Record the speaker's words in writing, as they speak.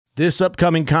This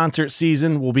upcoming concert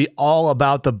season will be all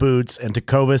about the boots, and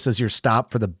Tecovas is your stop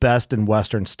for the best in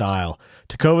Western style.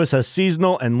 Tecovas has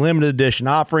seasonal and limited edition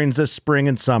offerings this spring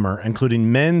and summer,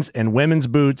 including men's and women's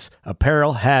boots,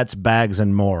 apparel, hats, bags,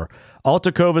 and more. All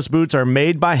Tecovas boots are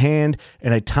made by hand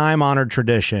in a time-honored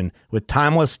tradition with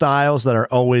timeless styles that are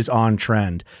always on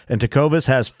trend. And Tecovas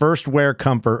has first wear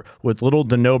comfort with little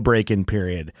to no break-in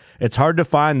period. It's hard to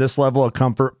find this level of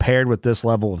comfort paired with this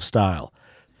level of style.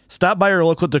 Stop by your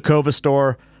local Tecovas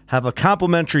store, have a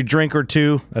complimentary drink or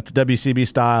two, that's WCB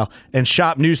style, and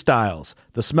shop new styles.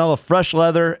 The smell of fresh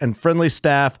leather and friendly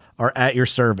staff are at your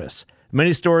service.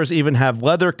 Many stores even have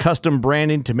leather custom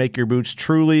branding to make your boots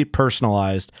truly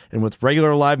personalized. And with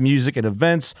regular live music and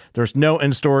events, there's no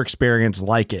in-store experience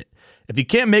like it. If you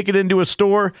can't make it into a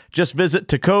store, just visit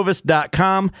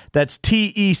tecovas.com. That's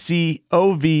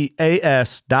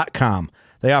TECOVAS.com.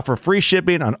 They offer free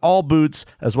shipping on all boots,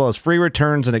 as well as free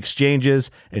returns and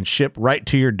exchanges, and ship right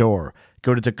to your door.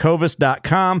 Go to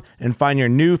tecovas.com and find your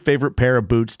new favorite pair of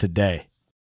boots today.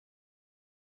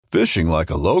 Fishing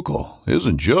like a local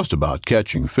isn't just about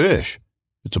catching fish.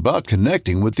 It's about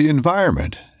connecting with the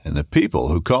environment and the people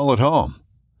who call it home.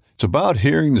 It's about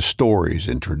hearing the stories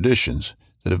and traditions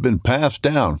that have been passed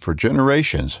down for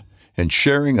generations and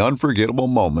sharing unforgettable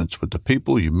moments with the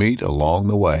people you meet along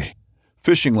the way.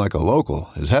 Fishing like a local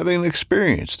is having an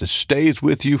experience that stays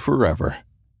with you forever.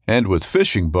 And with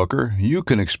Fishing Booker, you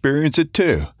can experience it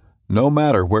too, no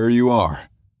matter where you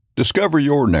are. Discover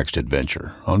your next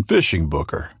adventure on Fishing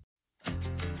Booker.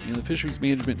 The Fisheries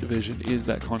Management Division is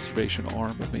that conservation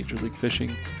arm of Major League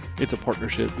Fishing. It's a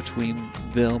partnership between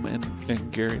them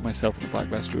and Gary, myself, and the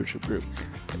Black Bass Stewardship Group.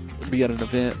 Be at an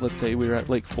event, let's say we're at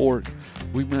Lake Fork,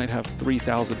 we might have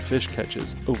 3,000 fish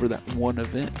catches over that one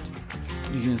event.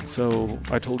 And so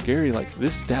I told Gary, like,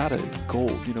 this data is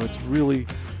gold. It's really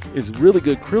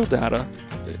good krill data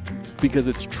because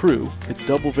it's true. It's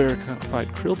double verified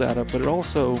krill data, but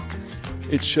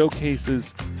it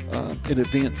showcases an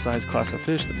advanced size class of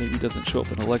fish that maybe doesn't show up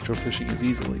in electrofishing as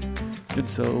easily. And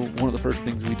so one of the first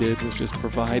things we did was just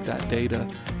provide that data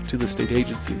to the state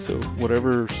agency. So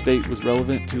whatever state was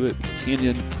relevant to it,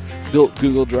 Kanyan built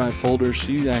Google Drive folders.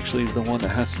 She actually is the one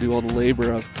that has to do all the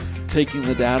labor of taking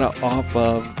the data off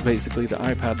of basically the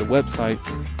iPad, the website,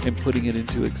 and putting it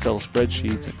into Excel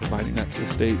spreadsheets and providing that to the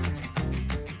state.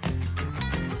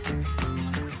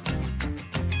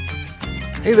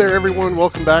 Hey there, everyone.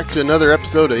 Welcome back to another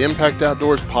episode of Impact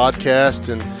Outdoors Podcast,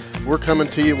 and we're coming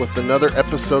to you with another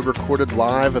episode recorded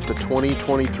live at the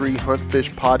 2023 Hunt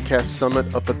Fish Podcast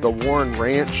Summit up at the Warren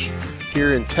Ranch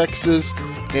here in Texas.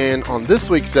 And on this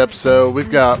week's episode, we've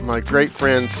got my great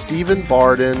friends Stephen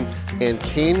Bardin and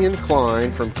Kanyan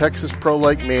Klein from Texas Pro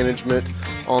Lake Management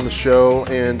on the show.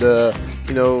 And,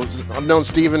 I've known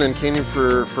Stephen and Kanyan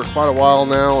for quite a while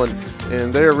now,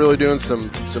 and they're really doing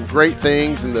some great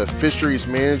things in the fisheries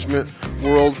management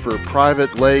world for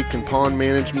private lake and pond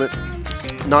management,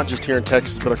 not just here in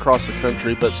Texas, but across the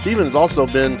country. But Stephen has also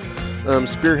been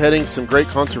spearheading some great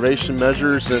conservation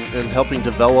measures and helping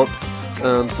develop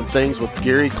some things with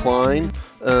Gary Klein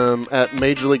at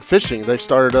Major League Fishing. They've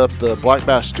started up the Black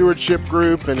Bass Stewardship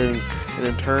Group, and in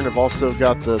turn have also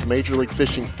got the Major League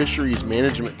Fishing Fisheries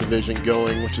Management Division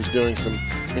going, which is doing some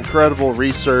incredible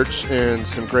research and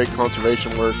some great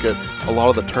conservation work at a lot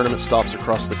of the tournament stops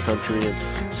across the country. And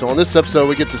so on this episode,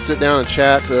 we get to sit down and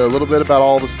chat a little bit about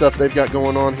all the stuff they've got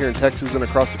going on here in Texas and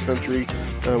across the country,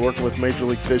 working with Major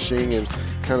League Fishing, and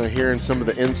kind of hearing some of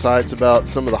the insights about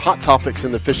some of the hot topics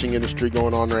in the fishing industry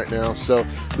going on right now. So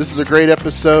this is a great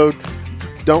episode.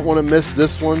 Don't want to miss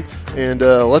this one. And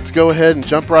let's go ahead and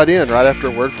jump right in right after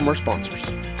a word from our sponsors.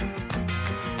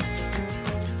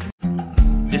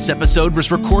 This episode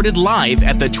was recorded live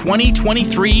at the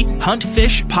 2023 Hunt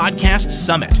Fish Podcast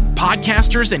Summit.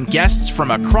 Podcasters and guests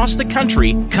from across the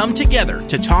country come together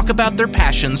to talk about their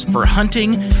passions for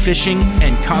hunting, fishing,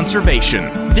 and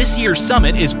conservation. This year's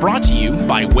summit is brought to you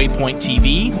by Waypoint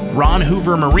TV, Ron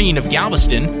Hoover Marine of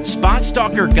Galveston, Spot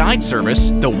Stalker Guide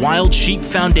Service, the Wild Sheep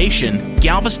Foundation,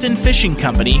 Galveston Fishing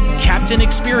Company, Captain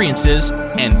Experiences,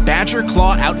 and Badger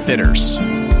Claw Outfitters.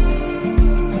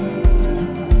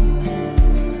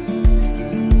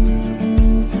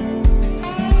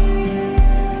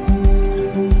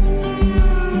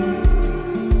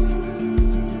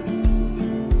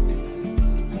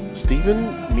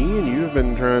 Stephen, me and you have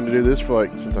been trying to do this for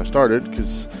since I started,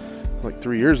 because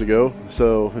 3 years ago.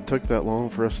 So it took that long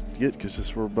for us to get,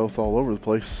 because we're both all over the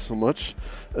place so much.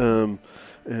 And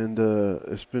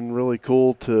it's been really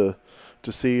cool to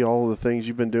see all of the things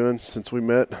you've been doing since we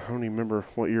met. I don't even remember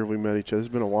what year we met each other. It's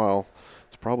been a while.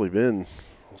 It's probably been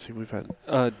Let's see, we've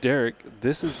had. Derek,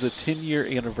 this is the 10-year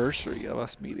anniversary of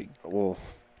us meeting. Well,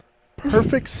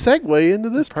 perfect segue into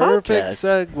this Perfect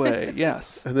podcast. segue,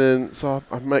 yes. And then, so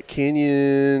I met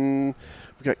Kanyan.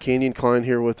 We got Kanyan Klein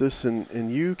here with us,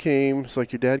 and you came. So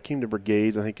like your dad came to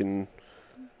Brigades, I think in.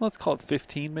 Let's call it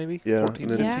 15, maybe. Yeah. 14,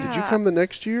 And then 15. did you come the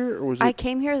next year, or was it? I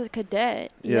came here as a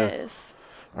cadet. Yeah. Yes.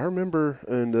 I remember,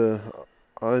 and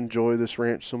I enjoy this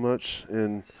ranch so much,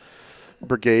 and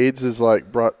Brigades has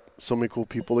like brought so many cool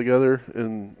people together,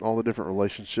 and all the different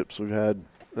relationships we've had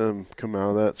come out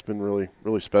of that. It's been really,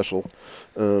 really special.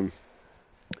 And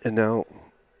now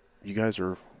you guys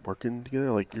are working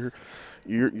together, like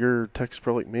your Texas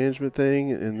Public Management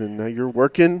thing, and then now you're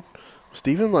working.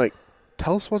 Stephen, like,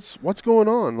 tell us what's going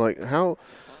on. Like,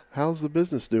 how's the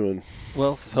business doing?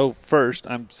 Well, so first,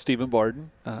 I'm Stephen Bardin.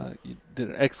 You did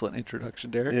an excellent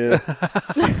introduction, Derek. Yeah,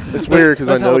 it's weird because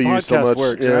I know you so much.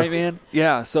 Works, yeah. right, man?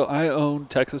 Yeah. So I own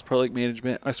Texas Public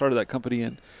Management. I started that company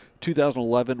in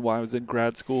 2011 while I was in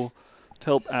grad school to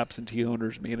help absentee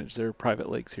owners manage their private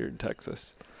lakes here in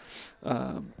Texas.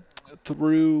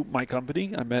 Through my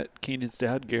company, I met Kanyan's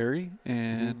dad, Gary,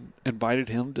 and invited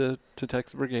him to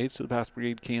Texas Brigades, to the Pass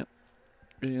Brigade camp.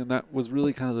 And that was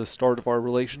really kind of the start of our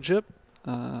relationship.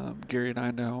 Gary and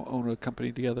I now own a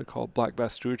company together called Black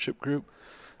Bass Stewardship Group.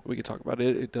 We can talk about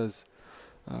it. It does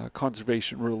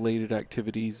conservation-related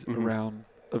activities around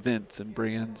events and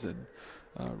brands, and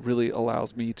really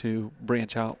allows me to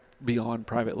branch out beyond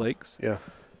private lakes. Yeah.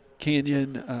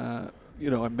 Kanyan,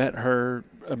 I met her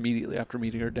immediately after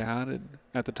meeting her dad, and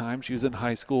at the time she was in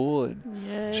high school,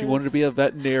 and she wanted to be a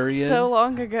veterinarian. So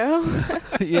long ago.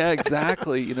 Yeah,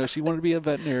 exactly. She wanted to be a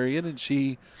veterinarian, and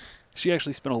she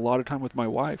actually spent a lot of time with my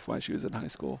wife while she was in high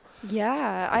school.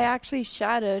 Yeah, I actually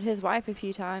shadowed his wife a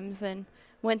few times and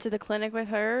went to the clinic with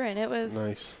her, and it was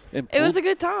Nice. And it was a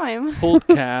good time. pulled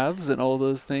calves and all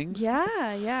those things. Yeah.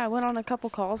 I went on a couple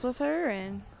calls with her,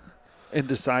 and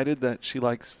decided that she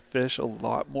likes fish a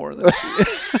lot more than she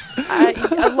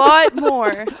a lot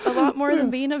more than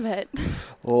being a vet.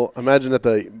 Well, imagine at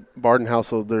the Bardin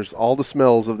household, there's all the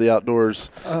smells of the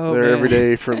outdoors every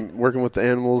day from working with the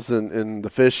animals and the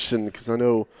fish. And because I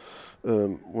know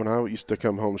when I used to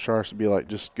come home, Sharice would be like,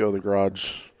 just go to the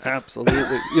garage.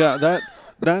 Absolutely. Yeah,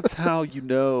 that's how you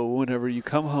know whenever you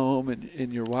come home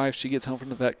and your wife, she gets home from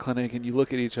the vet clinic, and you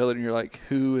look at each other and you're like,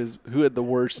 who had the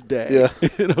worst day? Yeah.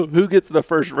 Who gets the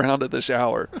first round of the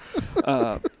shower?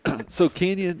 So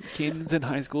Kanyan's in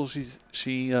high school.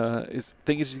 She is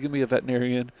thinking she's going to be a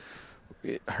veterinarian.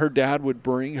 Her dad would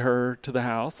bring her to the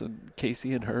house, and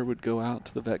Casey and her would go out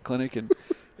to the vet clinic, and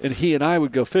he and I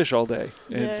would go fish all day.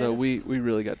 And so we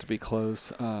really got to be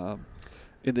close.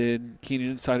 And then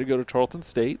Kanyan decided to go to Tarleton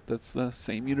State. That's the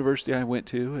same university I went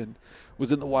to, and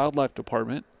was in the wildlife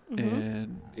department.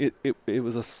 And it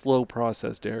was a slow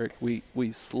process, Derek.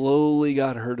 We slowly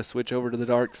got her to switch over to the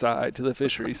dark side, to the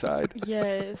fishery side.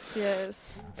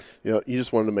 Yes. Yeah, you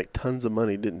just wanted to make tons of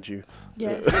money, didn't you?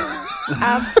 Yes.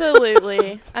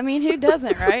 Absolutely. I mean, who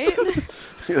doesn't, right?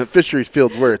 Yeah, the fisheries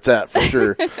field's where it's at for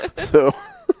sure.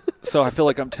 So I feel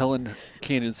like I'm telling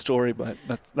Kanyan's story, but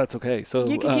that's okay. So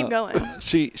You can keep going.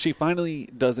 She finally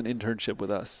does an internship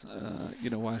with us.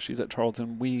 While she's at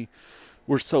Tarleton,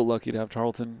 we're so lucky to have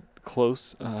Tarleton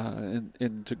close,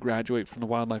 and to graduate from the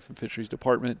Wildlife and Fisheries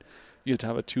Department, you have to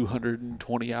have a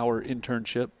 220-hour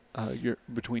internship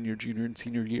between your junior and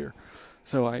senior year.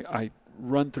 So I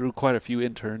run through quite a few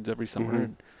interns every summer,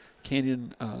 and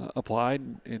Kanyan applied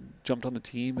and jumped on the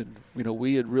team, and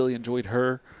we had really enjoyed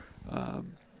her.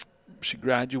 She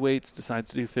graduates, decides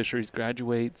to do fisheries,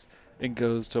 graduates, and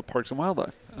goes to Parks and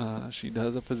Wildlife. She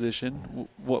does a position.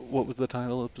 What was the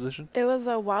title of the position? It was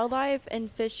a wildlife and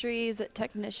fisheries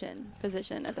technician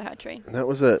position at the hatchery. And that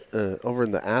was at over in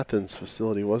the Athens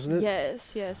facility, wasn't it?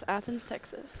 Yes, Athens,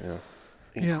 Texas.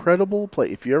 Yeah. Incredible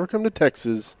place. If you ever come to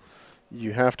Texas,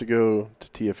 you have to go to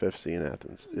TFFC in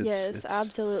Athens. It's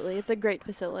absolutely. It's a great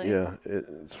facility. Yeah,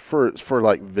 it's for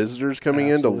like visitors coming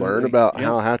in to learn about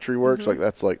how hatchery works. Like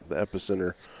that's like the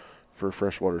epicenter for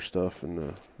freshwater stuff,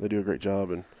 and they do a great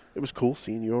job. And it was cool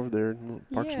seeing you over there in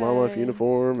Parks and Wildlife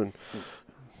uniform and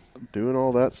doing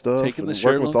all that stuff, taking and the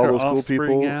working with all those cool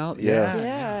people. Out.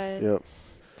 Yeah.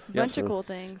 Bunch of cool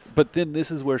things. But then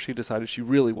this is where she decided she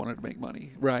really wanted to make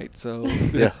money, right? So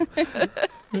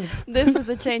this was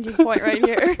a changing point right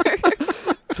here.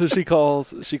 So she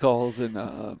calls,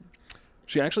 and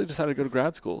she actually decided to go to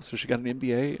grad school. So she got an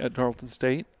MBA at Tarleton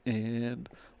State, and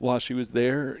while she was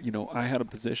there, I had a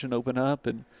position open up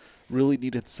and really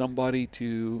needed somebody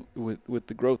to, with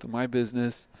the growth of my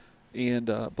business and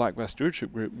Black Bass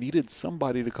Stewardship Group, needed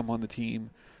somebody to come on the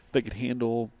team that could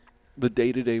handle the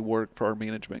day-to-day work for our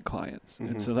management clients.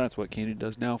 Mm-hmm. And so that's what Kanyan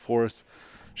does now for us.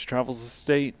 She travels the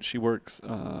state. She works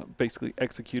basically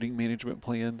executing management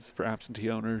plans for absentee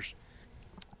owners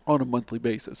on a monthly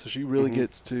basis. So she really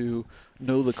gets to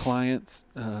know the clients,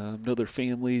 know their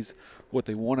families, what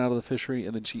they want out of the fishery,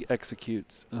 and then she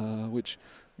executes, which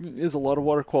is a lot of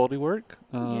water quality work,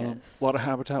 a lot of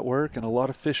habitat work, and a lot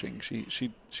of fishing.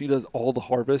 She does all the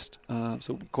harvest.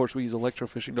 So of course we use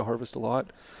electrofishing to harvest a lot,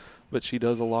 but she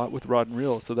does a lot with rod and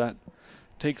reel. So that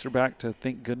takes her back to,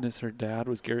 thank goodness her dad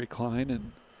was Gary Klein,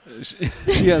 and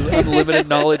she has unlimited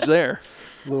knowledge there.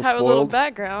 Have a little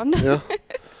background. Yeah.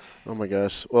 Oh my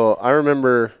gosh. Well, I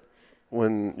remember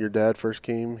when your dad first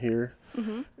came here,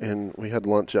 and we had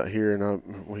lunch out here, and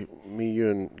me,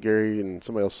 you, and Gary, and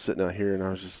somebody else was sitting out here, and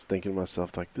I was just thinking to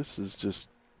myself, like, this is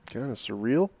just kind of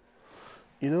surreal,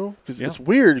 because it's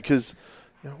weird, because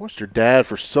I watched your dad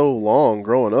for so long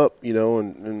growing up,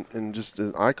 and just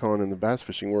an icon in the bass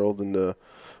fishing world, and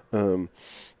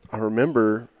I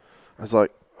remember I was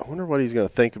like, I wonder what he's going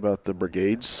to think about the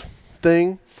brigades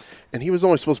thing, and he was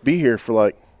only supposed to be here for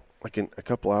like in a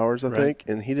couple hours, I think,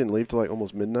 and he didn't leave till like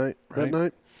almost midnight that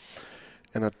night.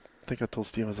 And I think I told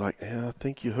Steve, I was like, yeah, I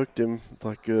think you hooked him.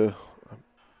 Like, I'm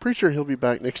pretty sure he'll be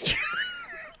back next year.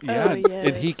 Yeah,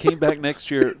 and he came back next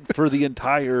year for the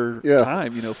entire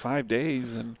time, 5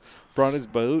 days, and brought his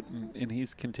boat, and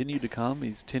he's continued to come.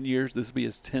 He's 10 years. This will be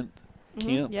his 10th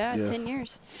camp. Yeah, 10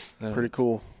 years. Pretty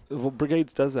cool. Well,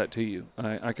 Brigades does that to you.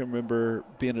 I can remember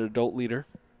being an adult leader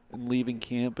and leaving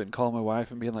camp and calling my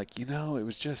wife and being like, it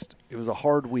was a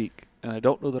hard week, and I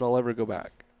don't know that I'll ever go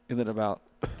back. And then about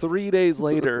 3 days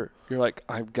later, you're like,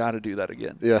 I've got to do that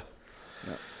again. Yeah.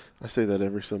 I say that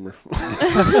every summer.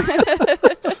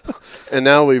 And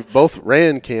now we've both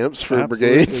ran camps for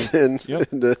brigades and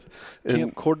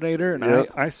camp coordinator. And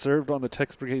I served on the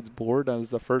Tex Brigades board. I was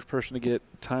the first person to get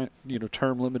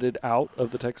term limited out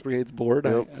of the Tex Brigades board.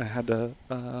 I had to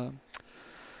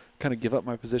kind of give up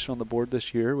my position on the board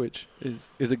this year, which is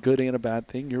a good and a bad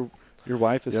thing. Your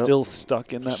wife is still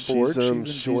stuck in that board.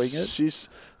 She's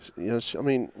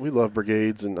enjoying it. We love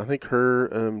brigades, and I think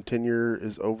her tenure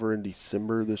is over in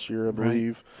December this year, I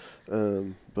believe.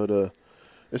 But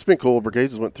it's been cool.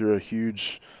 Brigades has went through a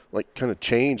huge, kind of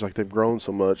change. Like, they've grown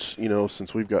so much,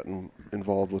 since we've gotten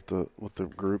involved with the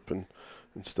group and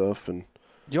stuff. And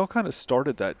y'all kind of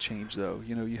started that change, though.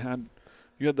 You had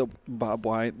the Bob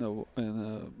White and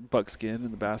the Buckskin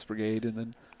and the Bass Brigade, and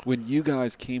then when you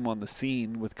guys came on the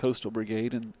scene with Coastal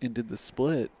Brigade and did the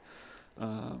split,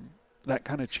 that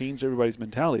kind of changed everybody's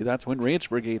mentality. That's when Ranch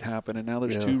Brigade happened, and now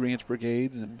there's 2 Ranch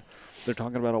Brigades, and they're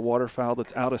talking about a waterfowl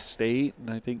that's out of state,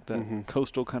 and I think that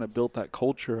Coastal kind of built that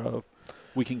culture of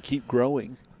we can keep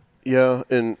growing. Yeah,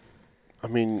 and I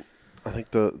think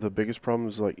the biggest problem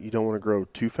is, you don't want to grow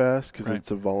too fast because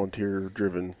it's a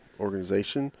volunteer-driven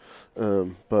organization,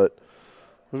 but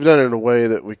we've done it in a way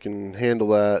that we can handle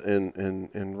that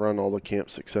and run all the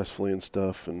camps successfully and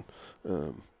stuff, and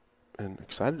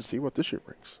excited to see what this year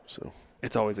brings. So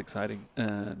it's always exciting,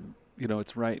 and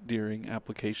it's right during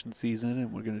application season,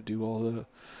 and we're going to do all the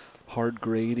hard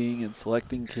grading and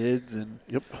selecting kids, and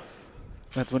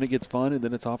that's when it gets fun, and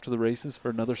then it's off to the races for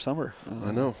another summer.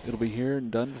 I know it'll be here and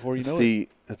done before you know it.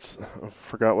 I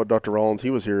forgot what Dr. Rollins,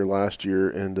 he was here last year,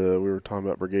 and we were talking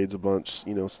about brigades a bunch,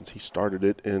 since he started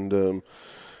it, and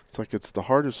it's the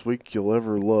hardest week you'll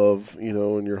ever love,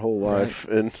 in your whole life,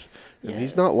 and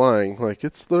he's not lying.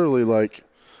 It's literally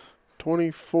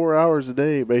 24 hours a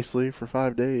day, basically, for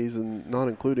 5 days, and not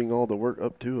including all the work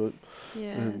up to it.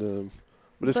 Yes. And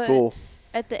but it's cool.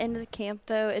 At the end of the camp,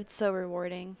 though, it's so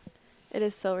rewarding. It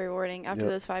is so rewarding after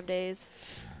those 5 days.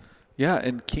 Yeah,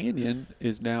 and Kanyan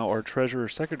is now our treasurer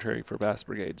secretary for Bass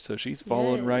Brigade, so she's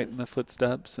following right in the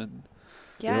footsteps. And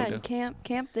and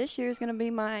camp this year is going to be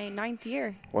my 9th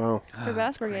year. Wow. For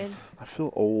Bass Brigade. I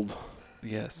feel old.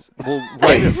 Yes. Well,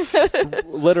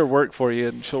 let her work for you,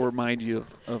 and she'll remind you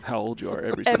of how old you are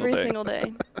every single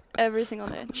day. Every single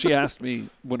day. She asked me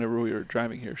whenever we were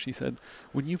driving here, she said,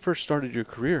 when you first started your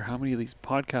career, how many of these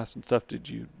podcasts and stuff did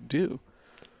you do?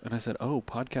 And I said,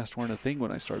 podcasts weren't a thing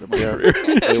when I started my career.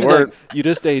 They weren't. Like, you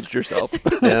just aged yourself.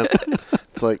 Yeah.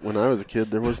 It's like when I was a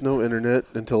kid, there was no internet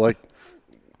until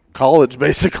college,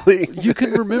 basically. You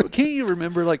can remember? Can't you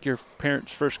remember your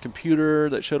parents' first computer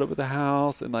that showed up at the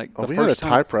house and we had a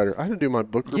typewriter. I had to do my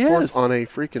book reports on a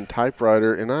freaking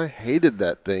typewriter, and I hated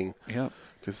that thing. Yeah.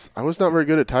 Because I was not very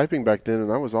good at typing back then,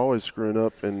 and I was always screwing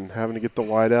up and having to get the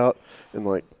whiteout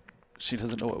and She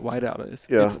doesn't know what whiteout is.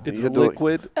 Yeah, it's a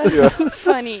liquid.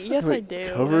 Funny. Yes, I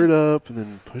do. Cover it up and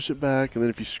then push it back, and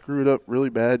then if you screw it up really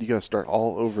bad, you got to start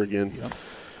all over again. Yep.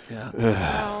 Yeah.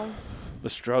 Wow. the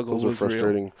struggle Those are was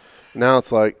frustrating. real. Now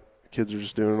it's like kids are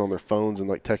just doing it on their phones and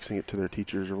like texting it to their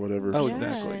teachers or whatever. Oh, Yeah.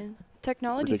 exactly.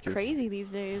 Technology's Ridiculous. crazy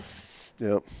these days.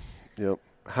 Yep.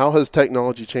 How has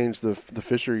technology changed the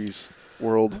fisheries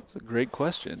world? That's a great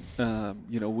question.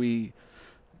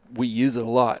 We use it a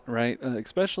lot, right?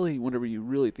 Especially whenever you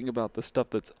really think about the stuff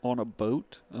that's on a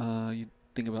boat. You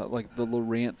think about like the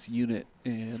Lowrance unit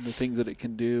and the things that it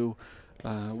can do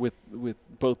with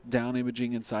both down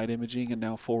imaging and side imaging, and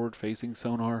now forward-facing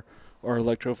sonar. Our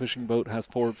electrofishing boat has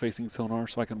forward-facing sonar,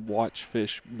 so I can watch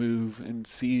fish move and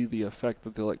see the effect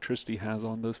that the electricity has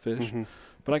on those fish. Mm-hmm.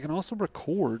 But I can also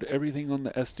record everything on the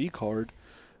SD card,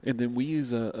 and then we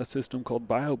use a system called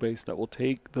BioBase that will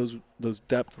take those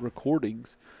depth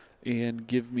recordings and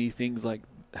give me things like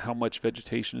how much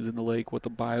vegetation is in the lake, what the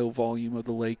bio volume of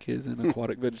the lake is in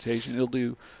aquatic vegetation. It'll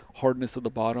do hardness of the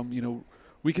bottom.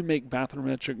 We can make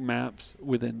bathymetric maps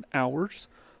within hours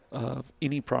of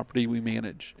any property we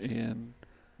manage, and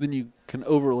then you can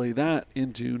overlay that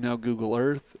into now Google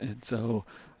Earth, and so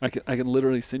I can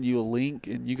literally send you a link,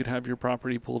 and you could have your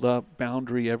property pulled up,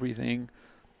 boundary, everything,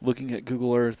 looking at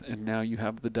Google Earth, and now you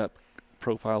have the depth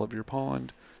profile of your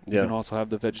pond. You can also have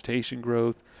the vegetation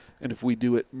growth, and if we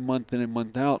do it month in and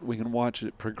month out, we can watch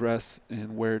it progress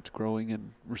and where it's growing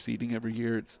and receding every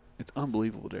year. It's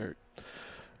unbelievable, Derek.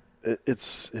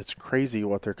 It's crazy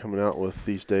what they're coming out with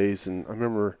these days. And I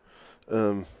remember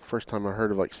first time I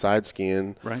heard of like side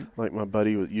scan. Right. Like my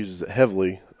buddy uses it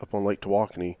heavily up on Lake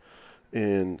Tawakoni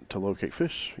and to locate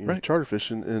fish, right. Charter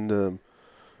fishing. And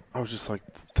I was just like,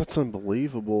 that's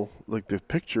unbelievable. Like the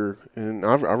picture, and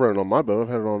I run it on my boat. I've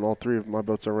had it on all three of my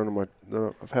boats I run on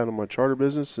I've had on my charter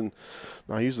business, and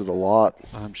I use it a lot.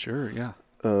 I'm sure, yeah.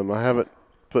 I haven't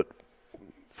put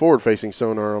forward-facing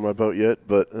sonar on my boat yet,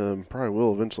 but probably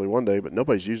will eventually one day. But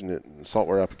nobody's using it in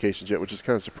saltwater applications yet, which is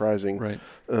kind of surprising. Right.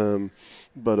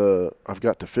 But I've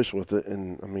got to fish with it,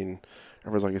 and I mean,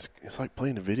 everybody's like, it's like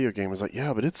playing a video game. It's like,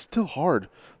 yeah, but it's still hard.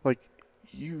 Like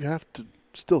you have to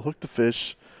still hook the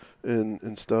fish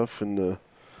and stuff, and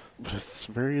but it's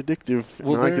very addictive.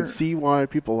 Well, and I can see why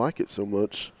people like it so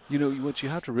much. What you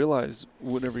have to realize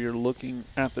whenever you're looking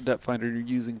at the depth finder, you're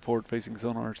using forward-facing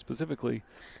sonar specifically,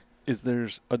 is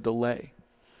there's a delay.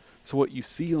 So what you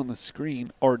see on the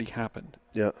screen already happened.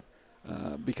 Yeah.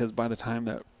 Because by the time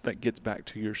that gets back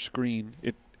to your screen,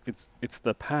 it's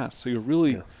the past. So you're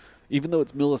really, even though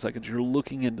it's milliseconds, you're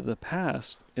looking into the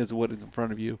past as what is in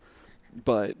front of you.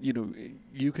 But,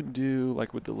 you can do,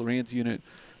 like with the Lowrance unit,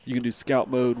 you can do scout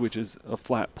mode, which is a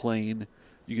flat plane.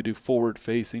 You can do forward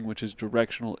facing, which is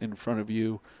directional in front of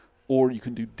you. Or you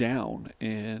can do down,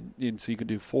 and so you can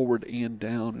do forward and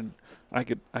down. And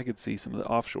I could see some of the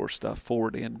offshore stuff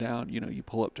forward and down. You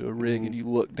pull up to a rig and you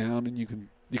look down, and you can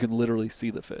literally see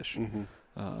the fish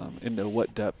and know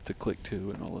what depth to click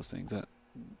to and all those things.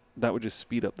 That would just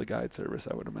speed up the guide service,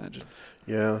 I would imagine.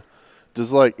 Yeah.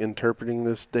 Does like interpreting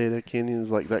this data, Kanyan,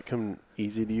 is like that come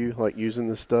easy to you, like using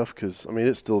this stuff? Because I mean,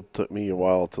 it still took me a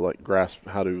while to like grasp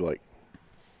how to like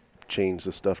change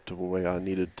the stuff to the way I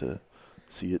needed to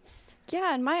see it.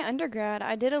 Yeah, in my undergrad,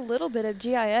 I did a little bit of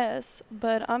GIS,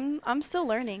 but I'm still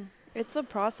learning. It's a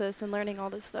process in learning all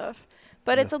this stuff,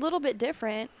 but it's a little bit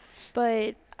different.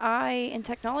 But in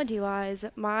technology-wise,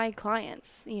 my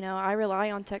clients, I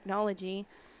rely on technology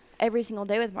every single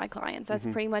day with my clients. That's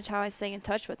pretty much how I stay in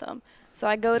touch with them. So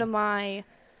I go to my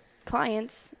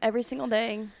clients every single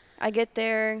day. I get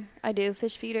there, I do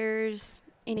fish feeders,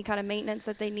 any kind of maintenance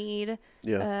that they need,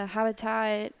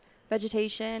 habitat,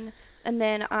 vegetation, and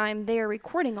then I'm there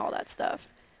recording all that stuff.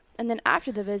 And then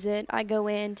after the visit, I go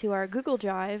into our Google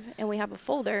Drive, and we have a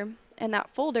folder, and that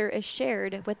folder is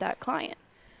shared with that client.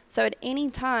 So at any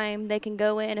time, they can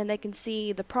go in and they can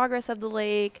see the progress of the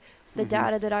lake, the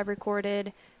data that I've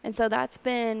recorded. And so that's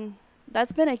been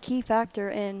a key factor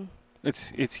in.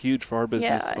 It's huge for our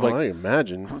business. Yeah. I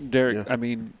imagine, Derek. I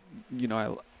mean, you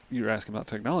were asking about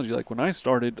technology. Like when I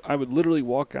started, I would literally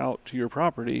walk out to your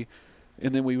property,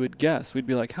 and then we would guess. We'd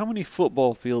be like, "How many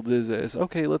football fields is this?"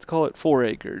 Okay, let's call it 4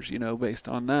 acres. Based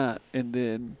on that, and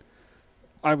then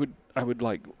I would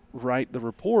like write the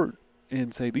report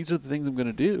and say, "These are the things I'm going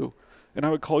to do," and I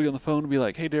would call you on the phone and be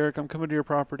like, "Hey, Derek, I'm coming to your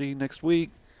property next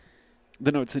week."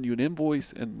 Then I would send you an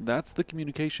invoice, and that's the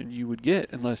communication you would get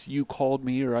unless you called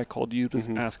me or I called you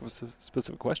to ask a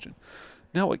specific question.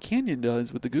 Now what Kanyan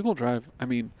does with the Google Drive, I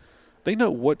mean, they know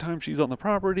what time she's on the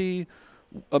property,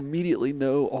 immediately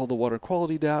know all the water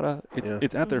quality data.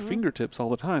 It's at their fingertips all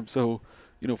the time. So,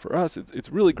 for us, it's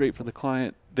really great for the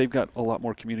client. They've got a lot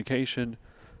more communication.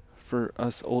 For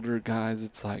us older guys,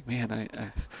 it's like,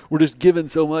 man, we're just given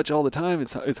so much all the time.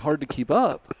 It's hard to keep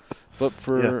up. But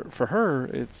for her,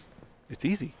 it's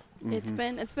easy. It's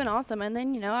been awesome. And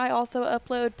then, I also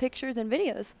upload pictures and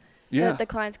videos that the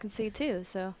clients can see too.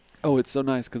 So. Oh, it's so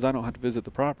nice because I don't have to visit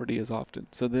the property as often.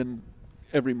 So then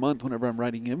every month whenever I'm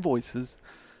writing invoices,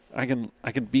 I can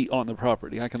be on the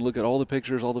property. I can look at all the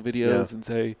pictures, all the videos and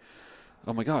say,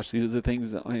 oh my gosh, these are the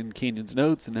things in Kanyan's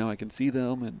notes, and now I can see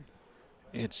them. And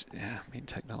it's,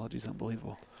 technology's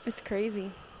unbelievable. It's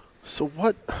crazy. So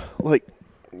what,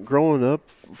 growing up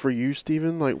for you,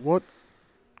 Stephen, what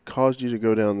caused you to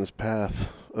go down this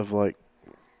path of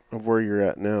where you're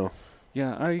at now?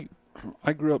 Yeah,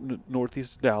 I grew up in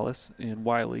northeast Dallas in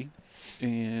Wiley,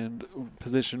 and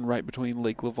positioned right between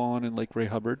Lake Lavon and Lake Ray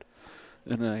Hubbard.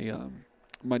 And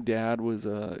my dad was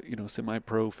a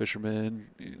semi-pro fisherman.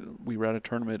 We were at a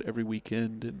tournament every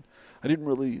weekend, and I didn't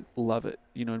really love it.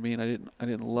 You know what I mean? I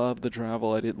didn't love the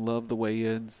travel. I didn't love the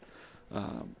weigh-ins.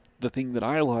 The thing that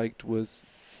I liked was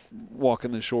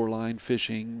walking the shoreline,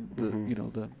 fishing,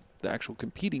 the actual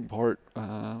competing part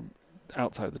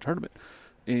outside of the tournament.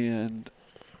 And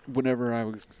whenever I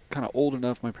was kind of old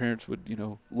enough, my parents would,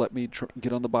 let me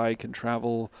get on the bike and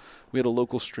travel. We had a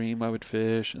local stream I would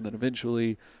fish, and then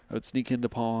eventually I would sneak into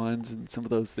ponds, and some of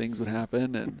those things would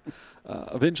happen. And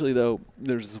eventually, though,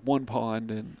 there's this one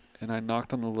pond, and I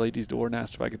knocked on the lady's door and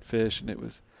asked if I could fish, and it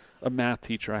was a math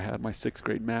teacher I had. My 6th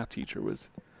grade math teacher was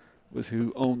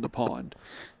who owned the pond.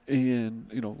 And,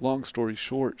 long story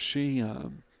short, she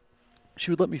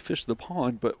would let me fish the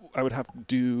pond, but I would have to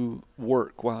do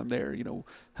work while I'm there,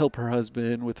 help her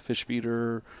husband with the fish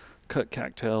feeder, cut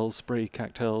cattails, spray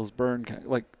cattails, burn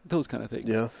those kind of things.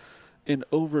 Yeah. And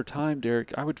over time,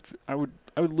 Derek, I would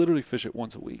literally fish it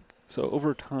once a week. So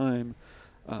over time,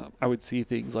 I would see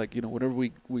things like, whenever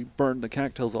we burned the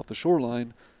cattails off the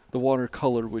shoreline, the water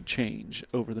color would change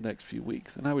over the next few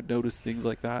weeks. And I would notice things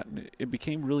like that. And it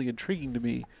became really intriguing to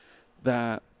me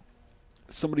that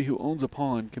somebody who owns a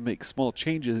pond can make small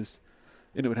changes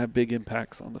and it would have big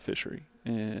impacts on the fishery.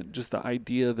 And just the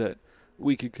idea that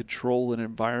we could control an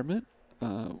environment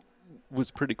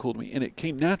was pretty cool to me. And it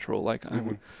came natural. I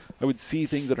would see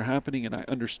things that are happening and I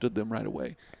understood them right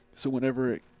away. So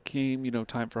whenever it came,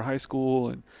 time for high school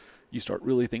and you start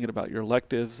really thinking about your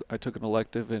electives, I took an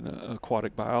elective in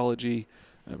aquatic biology.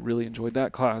 I really enjoyed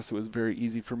that class. It was very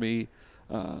easy for me.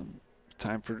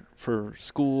 Time for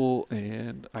school,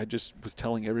 and I just was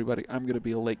telling everybody I'm going to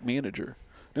be a lake manager.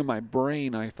 In my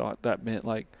brain, I thought that meant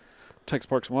Texas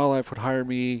Parks and Wildlife would hire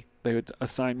me. They would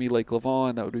assign me Lake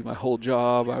Lavon. That would be my whole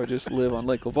job. I would just live on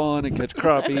Lake Lavon and catch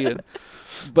crappie.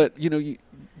 But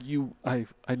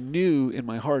I knew in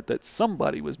my heart that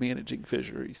somebody was managing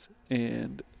fisheries.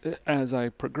 And as I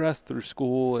progressed through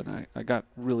school, and I got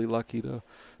really lucky to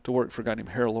work for a guy named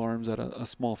Harold Arms at a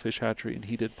small fish hatchery, and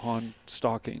he did pond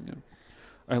stocking. And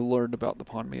I learned about the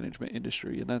pond management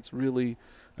industry. And that's really,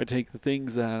 I take the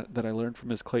things that I learned from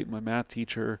Ms. Clayton, my math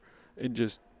teacher, and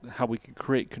just how we can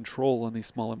create control on these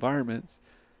small environments,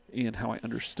 and how I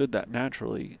understood that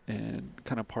naturally and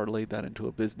kind of parlayed that into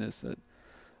a business that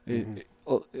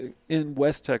in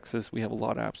West Texas, we have a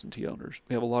lot of absentee owners.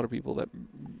 We have a lot of people that,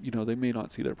 they may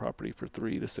not see their property for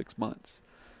 3 to 6 months.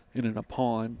 And in a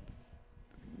pond,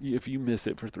 if you miss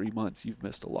it for 3 months, you've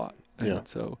missed a lot. Yeah. And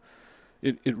so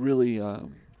it really,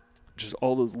 just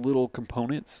all those little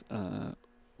components,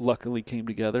 luckily came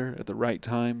together at the right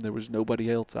time. There was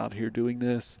nobody else out here doing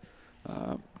this.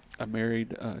 I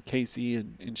married Casey,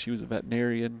 and she was a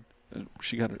veterinarian.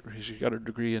 She got her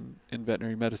degree in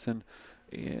veterinary medicine,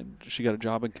 and she got a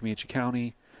job in Comanche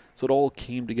County. So it all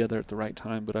came together at the right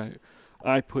time. But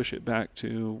I push it back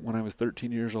to when I was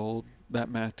 13 years old, that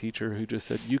math teacher who just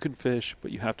said, you can fish,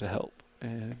 but you have to help.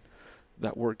 And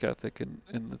that work ethic and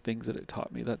the things that it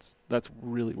taught me, that's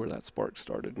really where that spark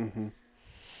started. Mm-hmm.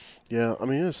 Yeah,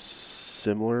 it's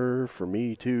similar for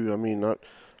me too. When I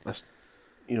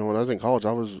was in college,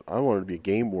 I wanted to be a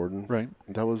game warden. Right.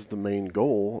 That was the main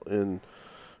goal, and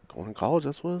going to college,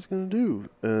 that's what I was going to do.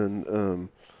 And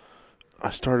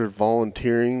I started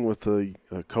volunteering with a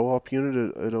co-op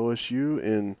unit at OSU,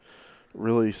 and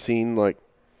really seen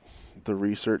the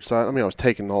research side. I was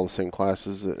taking all the same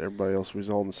classes that everybody else was,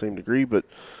 all in the same degree, but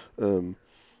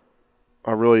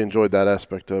I really enjoyed that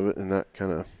aspect of it, and that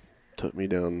kind of took me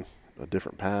down a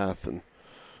different path, and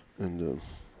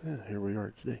here we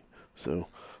are today. So,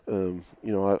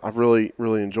 I really,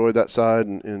 really enjoyed that side,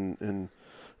 and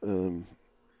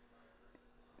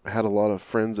had a lot of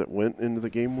friends that went into the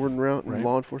game warden route and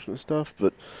law enforcement stuff,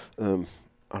 but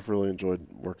I've really enjoyed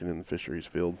working in the fisheries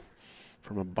field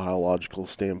from a biological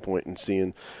standpoint,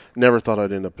 and never thought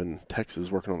I'd end up in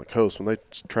Texas working on the coast. When they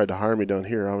tried to hire me down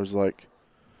here, I was like,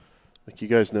 Like you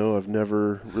guys know, I've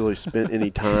never really spent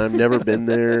any time, never been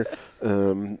there.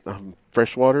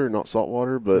 Freshwater, not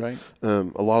saltwater, but Right.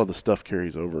 A lot of the stuff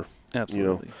carries over.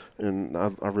 Absolutely. And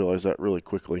I realized that really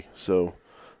quickly. So,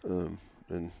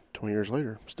 and 20 years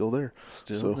later, I'm still there.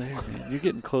 Still there, man. You're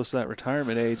getting close to that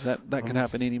retirement age. That can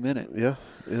happen any minute. Yeah,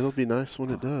 it'll be nice when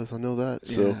it does. I know that.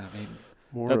 So, Yeah, I mean,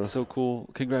 more, that's so cool.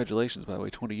 Congratulations, by the way.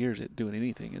 20 years at doing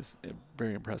anything is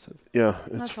very impressive. yeah,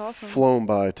 it's That's awesome. flown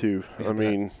by too. Yeah, I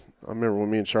mean, I remember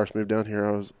when me and Sharks moved down here,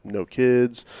 I was no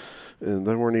kids, and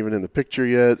they weren't even in the picture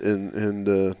yet. And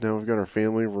now we've got our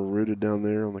family. We're rooted down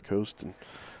there on the coast, and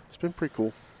it's been pretty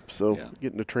cool. So Yeah.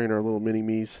 getting to train our little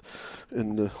mini-me's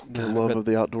and the Yeah, love but- of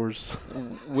the outdoors.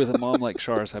 With a mom like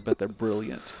Shars, I bet they're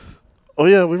brilliant. Oh,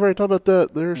 yeah, we've already talked about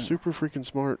that. They're super freaking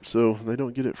smart, so they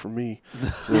don't get it from me.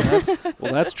 So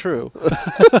Well, that's true.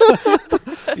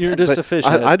 You're just a fish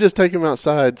head. I just take them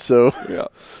outside, so. Yeah.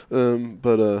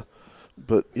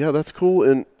 But yeah, that's cool.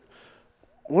 And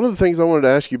one of the things I wanted to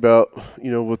ask you about,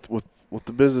 with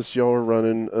the business y'all are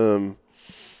running,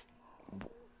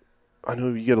 I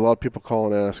know you get a lot of people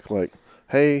call and ask, like,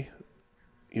 hey,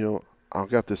 I've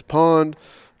got this pond.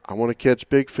 I want to catch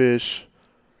big fish.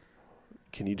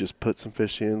 Can you just put some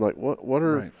fish in? Like, what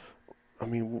are, Right. I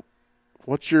mean,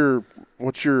 what's your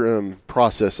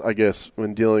process, I guess,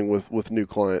 when dealing with new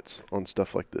clients on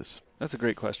stuff like this? That's a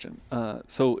great question.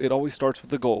 So it always starts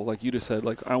with the goal, like you just said.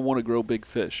 Like, I want to grow big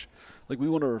fish. Like, we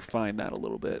want to refine that a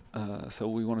little bit. So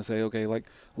we want to say, okay, like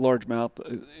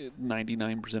largemouth,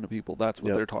 99% of people, that's what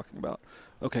Yep. they're talking about.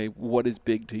 Okay, what is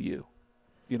big to you?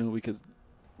 Because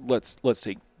let's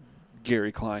take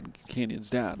Gary Klein, Canyon's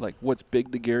dad. Like, what's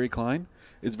big to Gary Klein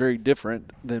is very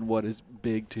different than what is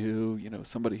big to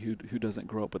somebody who doesn't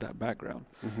grow up with that background.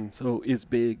 Mm-hmm. So is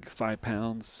big 5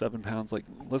 pounds, 7 pounds? Like,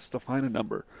 let's define a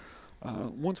number.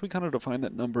 Once we kind of define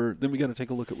that number, then we got to take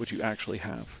a look at what you actually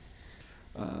have.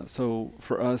 So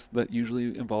for us, that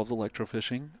usually involves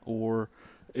electrofishing, or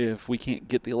if we can't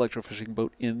get the electrofishing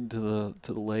boat into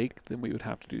the lake, then we would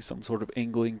have to do some sort of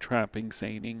angling, trapping,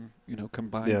 seining,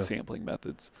 combined sampling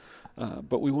methods.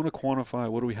 But we want to quantify,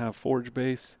 what do we have forage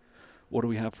base? What do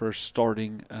we have for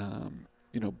starting,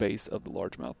 base of the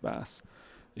largemouth bass?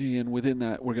 And within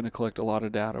that, we're going to collect a lot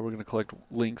of data. We're going to collect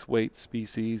lengths, weights,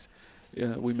 species.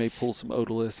 We may pull some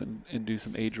otoliths and do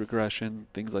some age regression,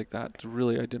 things like that, to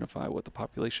really identify what the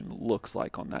population looks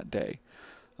like on that day.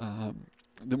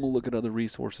 Then we'll look at other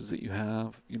resources that you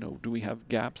have. Do we have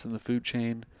gaps in the food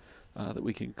chain that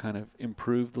we can kind of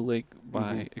improve the lake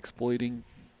by exploiting?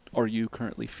 Are you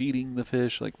currently feeding the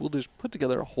fish? Like, we'll just put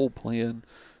together a whole plan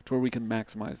to where we can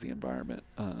maximize the environment.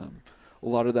 A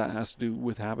lot of that has to do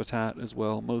with habitat as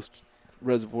well. Most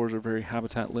reservoirs are very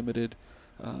habitat limited.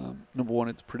 Number one,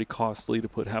 it's pretty costly to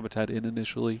put habitat in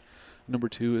initially. Number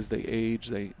two, as they age,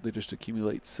 they just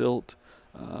accumulate silt,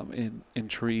 and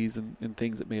trees and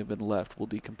things that may have been left will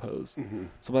decompose. Mm-hmm.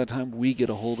 So by the time we get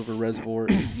a hold of a reservoir,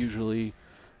 it's usually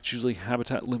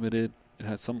habitat limited. It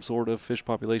has some sort of fish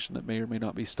population that may or may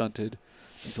not be stunted.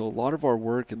 And so a lot of our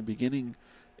work in the beginning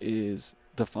is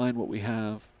define what we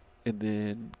have, and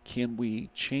then can we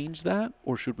change that,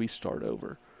 or should we start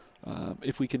over?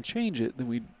 If we can change it, then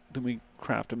we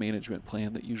craft a management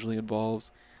plan that usually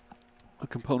involves a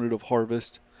component of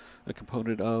harvest, a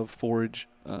component of forage,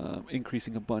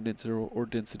 increasing abundance or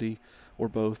density, or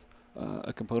both,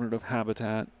 a component of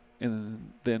habitat,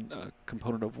 and then a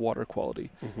component of water quality.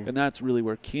 Mm-hmm. And that's really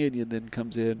where Kanyan then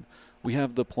comes in. We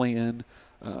have the plan.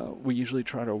 We usually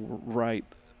try to write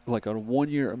like a 1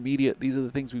 year immediate, these are the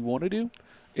things we want to do,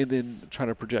 and then try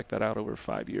to project that out over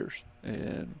 5 years.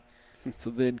 And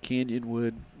so then Kanyan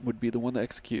would be the one that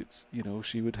executes.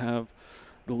 She would have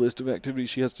the list of activities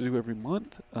she has to do every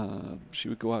month. She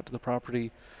would go out to the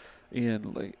property,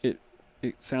 and like it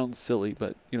sounds silly,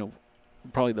 but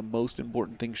probably the most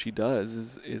important thing she does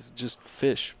is just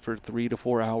fish for 3 to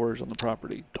 4 hours on the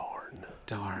property.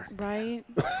 Darn. Right.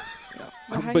 Yeah.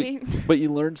 Right. But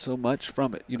you learn so much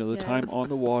from it. The time Yes. on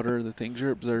the water, the things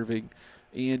you're observing,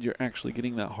 and you're actually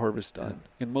getting that harvest done.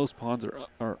 And most ponds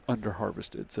are under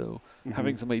harvested, so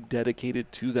having somebody dedicated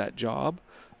to that job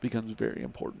becomes very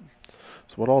important.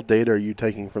 So what all data are you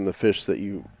taking from the fish that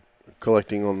you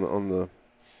collecting on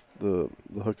the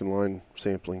hook and line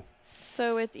sampling?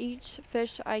 So with each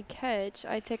fish I catch,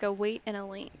 I take a weight and a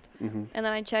length. Mm-hmm. And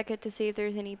then I check it to see if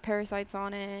there's any parasites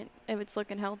on it, if it's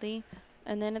looking healthy.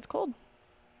 And then it's cold.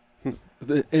 And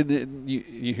then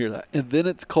you hear that. And then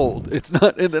it's cold. It's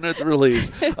not, and then it's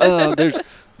released.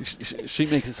 She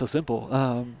makes it so simple.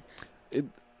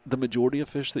 The majority of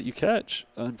fish that you catch,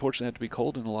 unfortunately, have to be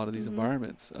cold in a lot of these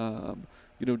environments.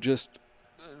 Just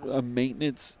a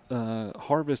maintenance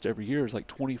harvest every year is like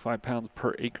 25 pounds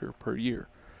per acre per year.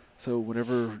 So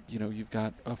whenever, you've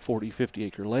got a 40, 50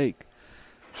 acre lake,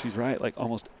 she's right, like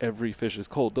almost every fish is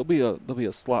cold. There'll be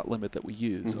a slot limit that we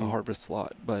use, a harvest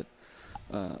slot, but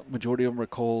majority of them are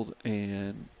cold.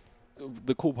 And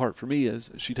the cool part for me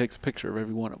is she takes a picture of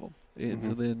every one of them. And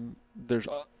so then there's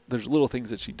little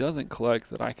things that she doesn't collect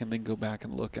that I can then go back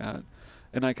and look at.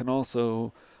 And I can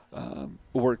also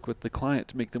work with the client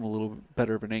to make them a little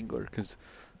better of an angler, because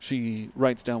she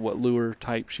writes down what lure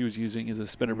type she was using as a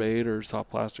spinnerbait or soft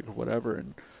plastic or whatever.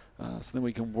 And so then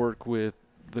we can work with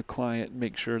the client and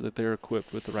make sure that they're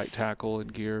equipped with the right tackle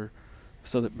and gear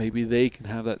so that maybe they can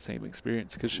have that same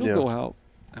experience. Because she'll go out.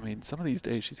 I mean, some of these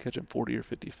days she's catching 40 or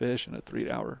 50 fish in a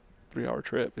 3-hour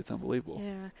trip. It's unbelievable.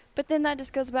 Yeah. But then that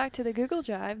just goes back to the Google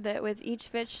Drive, that with each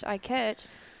fish I catch,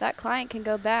 that client can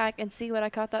go back and see what I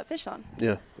caught that fish on.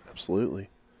 Yeah, absolutely.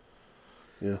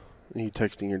 Yeah. And you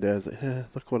texting your dad,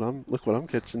 like, look what I'm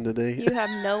catching today. You have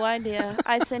no idea.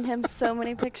 I send him so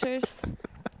many pictures.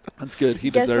 That's good. He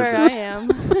Guess deserves where it. I am.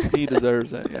 He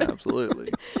deserves it. Yeah,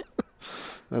 absolutely.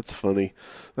 That's funny.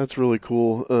 That's really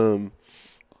cool.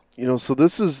 So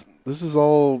this is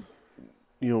all,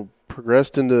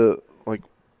 progressed into like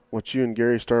what you and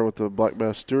Gary started with the Black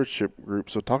Bass Stewardship Group.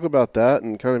 So talk about that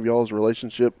and kind of y'all's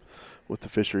relationship with the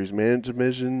Fisheries Management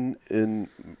Division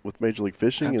with Major League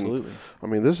Fishing. Absolutely. And I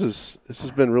mean, this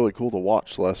has been really cool to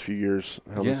watch the last few years,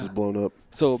 how this has blown up.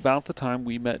 So about the time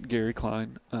we met Gary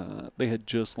Klein, they had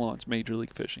just launched Major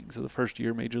League Fishing. So the first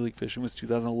year Major League Fishing was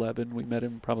 2011. We met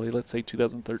him probably, let's say,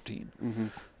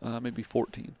 2013, maybe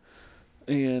 14.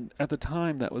 And at the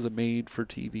time, that was a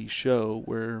made-for-TV show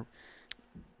where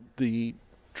the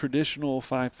traditional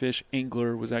 5-fish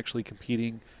angler was actually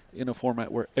competing in a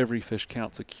format where every fish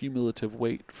counts a cumulative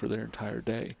weight for their entire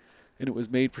day. And it was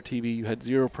made for TV. You had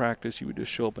zero practice. You would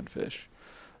just show up and fish.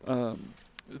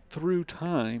 Through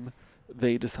time,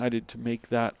 they decided to make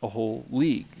that a whole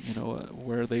league,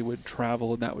 where they would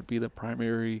travel, and that would be the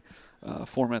primary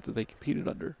format that they competed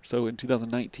under. So in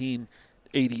 2019,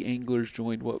 80 anglers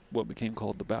joined what became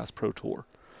called the Bass Pro Tour.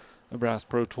 The Bass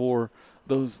Pro Tour,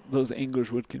 those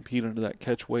anglers would compete under that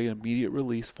catch, weigh, immediate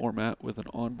release format with an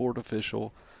onboard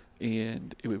official,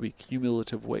 and it would be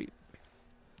cumulative weight.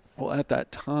 Well, at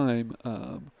that time,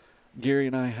 Gary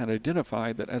and I had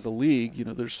identified that as a league,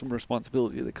 there's some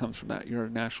responsibility that comes from that. You're on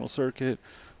a national circuit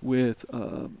with,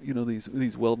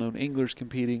 these well-known anglers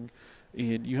competing,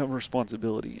 and you have a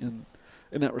responsibility. And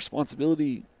that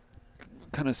responsibility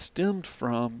kind of stemmed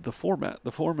from the format.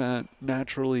 The format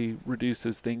naturally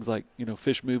reduces things like,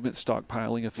 fish movement,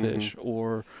 stockpiling of fish,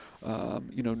 or,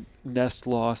 nest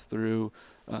loss through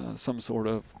some sort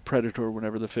of predator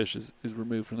whenever the fish is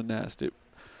removed from the nest.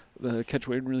 The catch,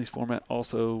 weight, and release format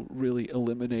also really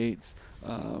eliminates,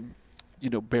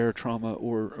 bear trauma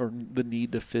or the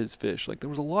need to fizz fish. Like, there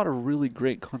was a lot of really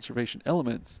great conservation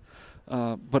elements,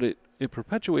 but it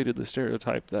perpetuated the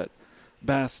stereotype that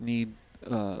bass need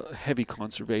heavy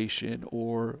conservation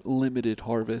or limited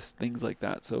harvest, things like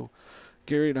that. So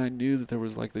Gary and I knew that there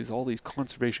was all these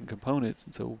conservation components,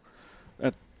 and so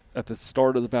at the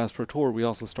start of the Bass Pro Tour, we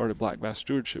also started Black Bass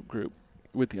Stewardship Group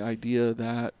with the idea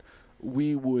that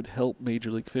we would help Major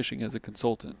League Fishing as a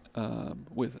consultant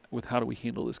with how do we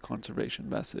handle this conservation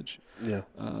message. Yeah.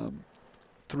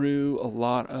 Through a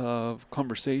lot of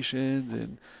conversations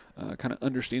and kind of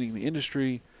understanding the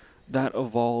industry, that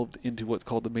evolved into what's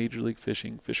called the Major League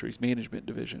Fishing Fisheries Management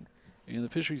Division. And the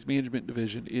Fisheries Management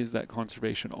Division is that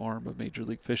conservation arm of Major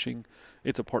League Fishing.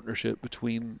 It's a partnership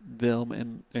between them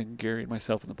and Gary and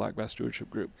myself in the Black Bass Stewardship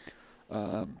Group.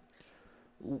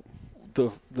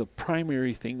 The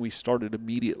primary thing we started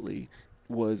immediately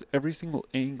was every single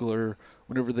angler,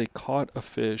 whenever they caught a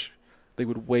fish, they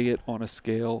would weigh it on a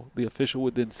scale. The official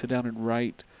would then sit down and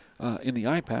write in the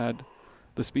iPad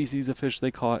the species of fish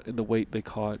they caught and the weight they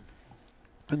caught.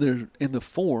 And there, in the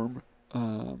form,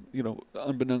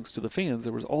 unbeknownst to the fans,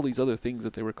 there was all these other things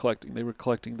that they were collecting. They were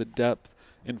collecting the depth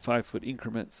in 5-foot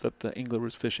increments that the angler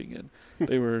was fishing in.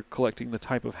 They were collecting the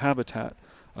type of habitat,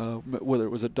 whether it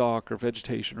was a dock or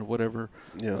vegetation or whatever,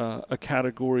 a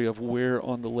category of where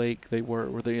on the lake they were.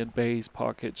 Were they in bays,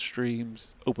 pockets,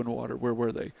 streams, open water? Where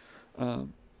were they?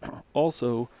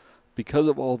 Also, because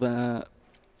of all that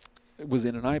was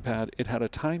in an iPad, it had a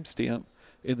timestamp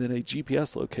and then a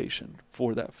GPS location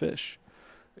for that fish.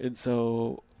 And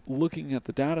so looking at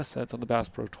the data sets on the Bass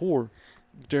Pro Tour,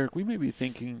 Derek, we may be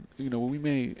thinking, we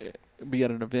may be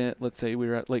at an event, let's say we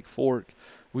were at Lake Fork,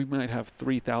 we might have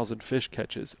 3,000 fish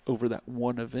catches over that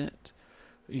one event.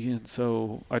 And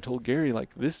so I told Gary,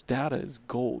 this data is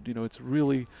gold. It's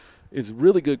really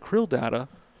good krill data,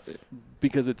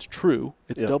 because it's true.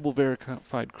 It's Yeah. double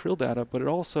verified krill data, but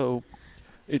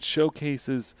it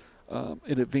showcases an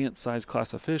advanced size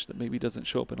class of fish that maybe doesn't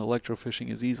show up in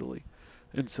electrofishing as easily.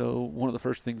 And so one of the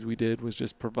first things we did was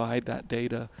just provide that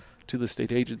data to the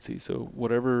state agency. So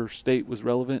whatever state was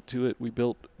relevant to it, we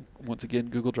built, once again,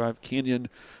 Google Drive. Kanyan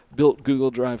built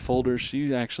Google Drive folders.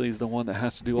 She actually is the one that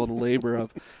has to do all the labor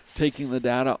of taking the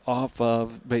data off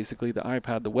of basically the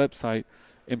iPad, the website,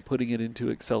 and putting it into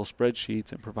Excel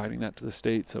spreadsheets and providing that to the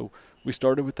state. So we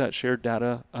started with that shared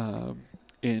data.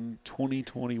 In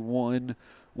 2021,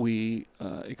 we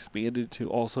expanded to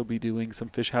also be doing some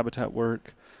fish habitat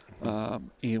work.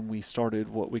 And we started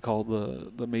what we call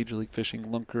the Major League Fishing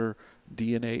Lunker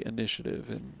DNA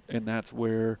Initiative. And that's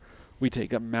where we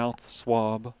take a mouth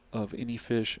swab of any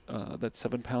fish that's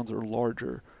 7 pounds or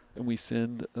larger, and we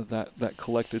send that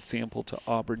collected sample to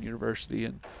Auburn University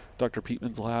and Dr.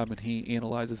 Peatman's lab, and he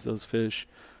analyzes those fish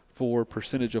for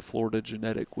percentage of Florida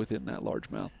genetic within that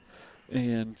largemouth.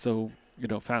 And so,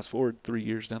 fast forward 3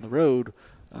 years down the road,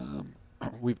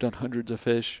 we've done hundreds of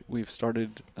fish. We've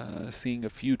started seeing a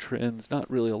few trends, not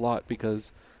really a lot,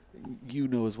 because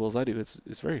as well as I do,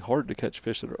 it's very hard to catch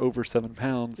fish that are over 7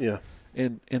 pounds. Yeah.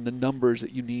 And the numbers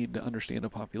that you need to understand a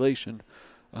population.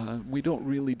 We don't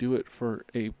really do it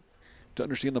to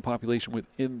understand the population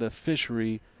within the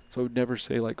fishery. So I would never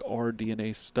say like our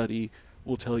DNA study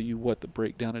will tell you what the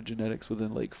breakdown of genetics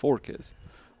within Lake Fork is.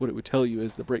 What it would tell you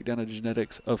is the breakdown of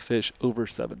genetics of fish over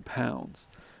 7 pounds.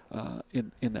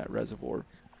 In that reservoir.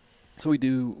 So we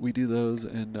do those,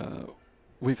 and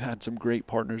we've had some great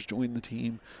partners join the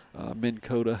team. Minn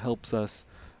Kota helps us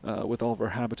with all of our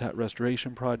habitat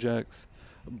restoration projects.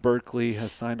 Berkeley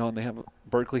has signed on.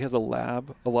 Berkeley has a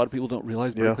lab. A lot of people don't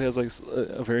realize Berkeley has like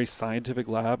a very scientific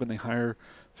lab, and they hire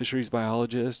fisheries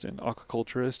biologists and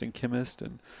aquaculturists and chemists,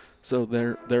 and so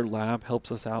their lab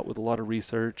helps us out with a lot of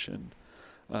research. And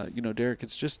Derek,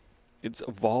 it's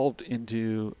evolved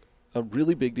into a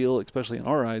really big deal, especially in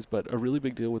our eyes, but a really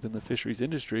big deal within the fisheries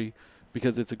industry,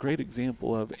 because it's a great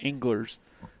example of anglers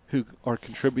who are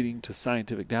contributing to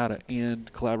scientific data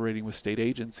and collaborating with state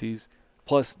agencies,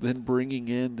 plus then bringing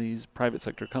in these private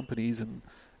sector companies and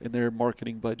their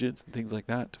marketing budgets and things like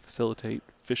that to facilitate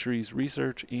fisheries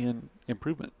research and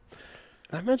improvement.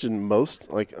 I imagine most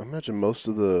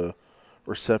of the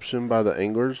reception by the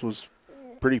anglers was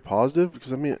pretty positive,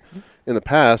 because in the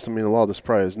past, a lot of this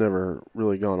probably has never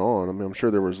really gone on. I'm sure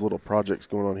there was little projects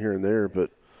going on here and there, but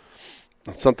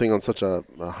something on such a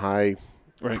high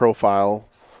profile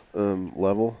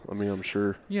level, I'm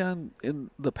sure. Yeah,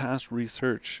 in the past,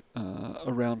 research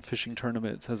around fishing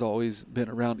tournaments has always been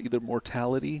around either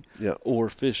mortality or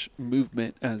fish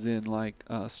movement, as in like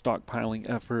stockpiling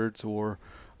efforts, or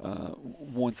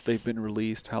once they've been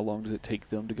released, how long does it take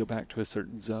them to go back to a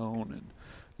certain zone?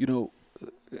 And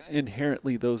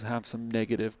inherently those have some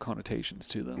negative connotations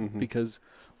to them, because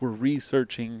we're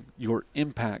researching your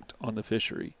impact on the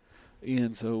fishery.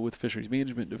 And so with Fisheries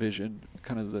Management Division,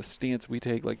 kind of the stance we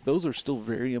take, like those are still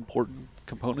very important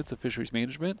components of fisheries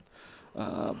management.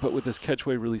 But with this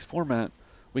catch-weigh release format,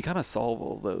 we kind of solve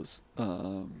all those.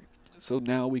 So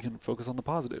now we can focus on the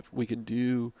positive. We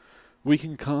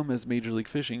can come as Major League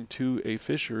Fishing to a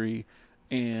fishery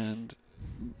and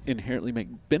inherently make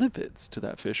benefits to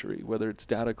that fishery, whether it's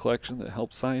data collection that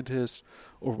helps scientists,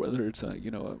 or whether it's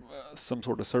some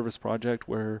sort of service project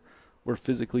where we're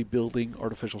physically building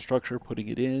artificial structure, putting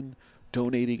it in,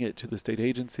 donating it to the state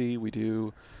agency. We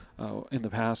do, in the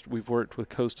past, we've worked with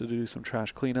Costa to do some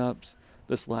trash cleanups.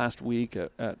 This last week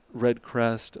at Red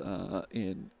Crest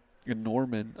in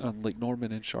Norman, on Lake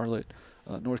Norman in Charlotte,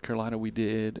 North Carolina, we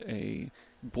did a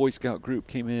Boy Scout group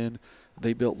came in.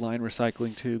 They built line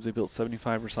recycling tubes. They built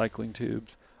 75 recycling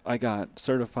tubes. I got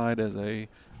certified as a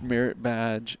merit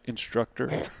badge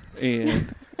instructor,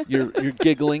 and you're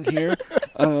giggling here.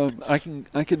 I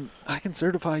can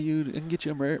certify you and get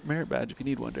you a merit badge if you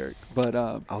need one, Derek. But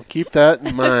I'll keep that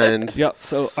in mind. Yeah.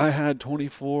 So I had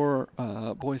 24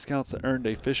 Boy Scouts that earned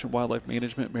a Fish and Wildlife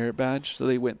Management merit badge. So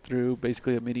they went through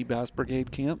basically a mini Bass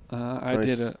Brigade camp.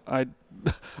 Nice.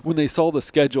 When they saw the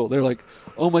schedule, they're like,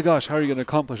 "Oh my gosh, how are you going to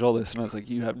accomplish all this?" And I was like,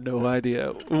 "You have no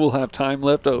idea. We'll have time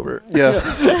left over." Yeah.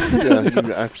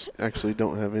 You actually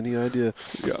don't have any idea.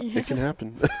 Yeah. It can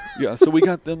happen. Yeah, so we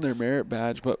got them their merit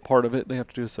badge, but part of it, they have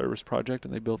to do a service project,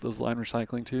 and they built those line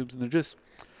recycling tubes. And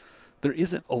there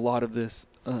isn't a lot of this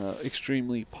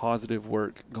extremely positive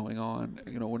work going on.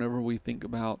 Whenever we think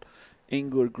about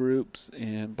angler groups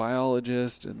and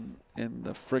biologists and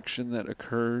the friction that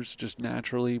occurs just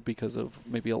naturally because of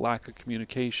maybe a lack of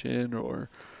communication or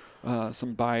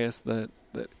some bias that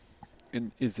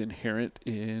is inherent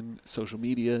in social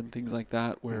media and things like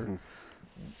that, where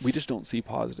we just don't see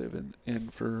positive.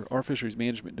 And for our fisheries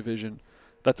management division,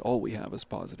 that's all we have is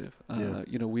positive.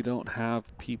 We don't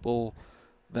have people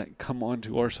that come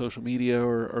onto our social media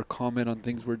or comment on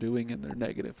things we're doing and they're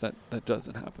negative. That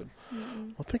doesn't happen.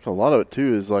 Mm-hmm. I think a lot of it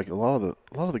too is like a lot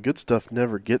of the good stuff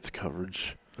never gets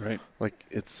coverage. Right. Like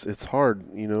it's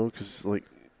hard, because like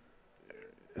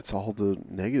it's all the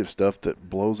negative stuff that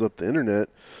blows up the internet.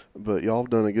 But y'all have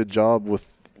done a good job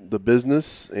with the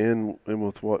business and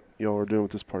with what y'all are doing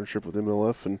with this partnership with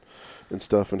MLF and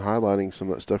stuff, and highlighting some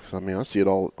of that stuff. Because I see it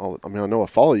all. I know I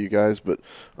follow you guys, but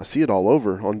I see it all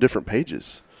over on different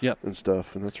pages. Yep. And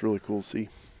stuff, and that's really cool to see.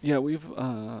 Yeah, we've.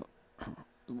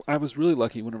 I was really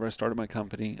lucky whenever I started my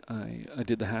company. I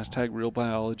did the hashtag Real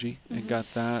Biology and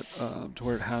got that to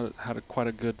where it had quite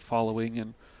a good following,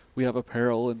 and we have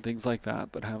apparel and things like that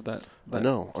have that. I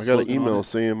know. I got an email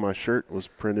saying my shirt was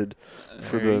printed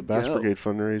for the Bass Brigade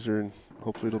fundraiser, and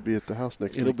hopefully it'll be at the house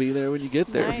next week. It'll be there when you get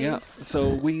there. Nice. Yeah. So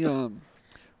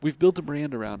we've built a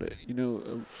brand around it.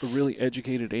 A really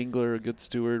educated angler, a good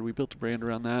steward. We built a brand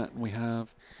around that, and we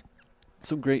have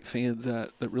some great fans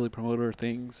that really promote our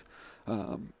things.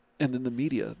 And then the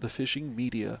media, the fishing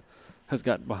media, has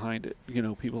gotten behind it.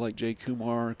 People like Jay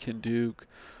Kumar, Ken Duke,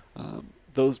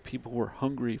 those people were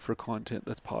hungry for content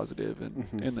that's positive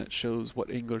and that shows what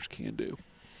anglers can do.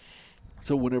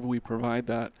 So whenever we provide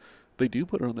that, they do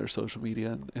put it on their social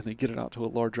media and they get it out to a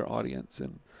larger audience.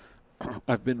 And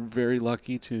I've been very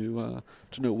lucky to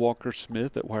know Walker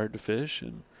Smith at Wired to Fish,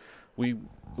 and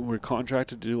we're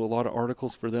contracted to do a lot of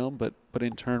articles for them, but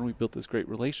in turn we built this great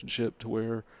relationship to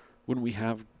where when we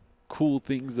have cool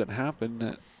things that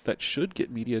happen that should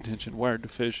get media attention, Wired to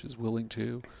Fish is willing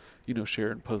to,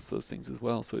 share and post those things as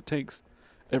well. So it takes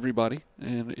everybody,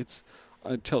 and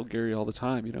I tell Gary all the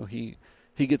time,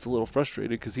 he gets a little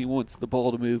frustrated because he wants the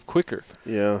ball to move quicker.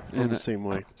 Yeah, I'm the same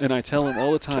way. And I tell him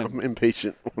all the time, I'm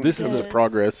impatient. This is a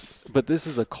progress. But this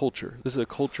is a culture. This is a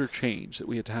culture change that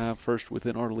we have to have first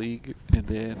within our league, and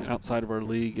then outside of our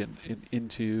league, and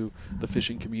into the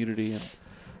fishing community.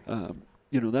 And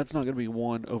that's not going to be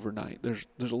won overnight. There's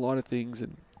a lot of things,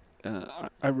 and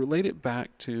I relate it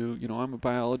back to I'm a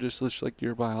biologist, just like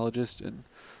you're a biologist, and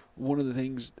one of the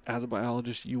things as a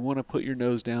biologist, you want to put your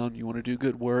nose down, you want to do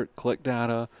good work, collect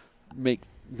data, make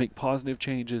positive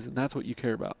changes, and that's what you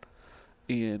care about.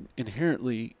 And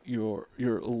inherently, you're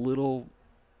a little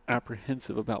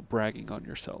apprehensive about bragging on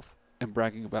yourself and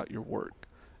bragging about your work.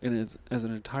 And as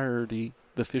an entirety,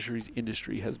 the fisheries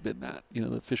industry has been that.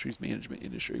 The fisheries management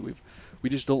industry. We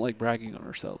just don't like bragging on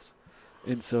ourselves.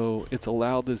 And so it's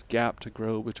allowed this gap to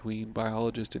grow between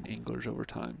biologists and anglers over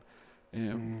time.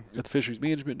 And at the Fisheries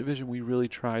Management Division, we really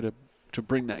try to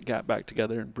bring that gap back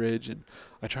together and bridge. And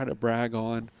I try to brag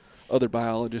on other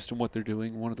biologists and what they're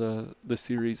doing. One of the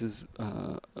series is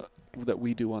that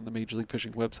we do on the Major League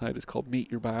Fishing website is called Meet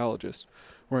Your Biologist,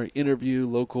 where I interview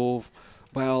local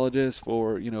biologists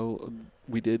for,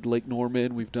 we did Lake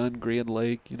Norman, we've done Grand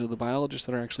Lake, the biologists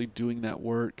that are actually doing that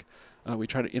work. We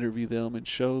try to interview them and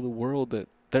show the world that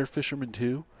they're fishermen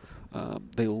too.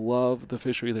 They love the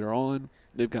fishery they're on.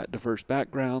 They've got diverse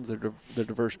backgrounds. They're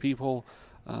diverse people,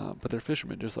 but they're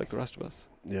fishermen just like the rest of us.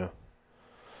 Yeah.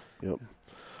 Yep.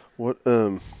 What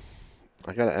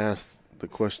I got to ask the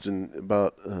question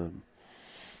about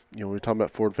we're talking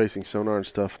about forward-facing sonar and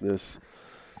stuff.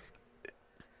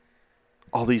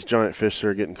 All these giant fish that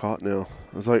are getting caught now.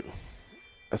 It's like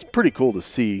that's pretty cool to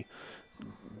see.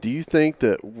 Do you think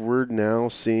that we're now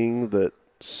seeing that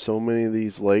so many of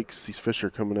these lakes, these fish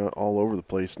are coming out all over the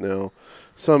place now?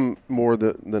 Some more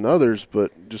than others,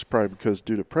 but just probably because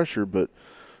due to pressure. But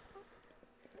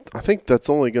I think that's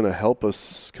only going to help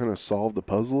us kind of solve the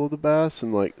puzzle of the bass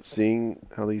and like seeing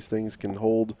how these things can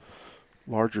hold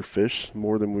larger fish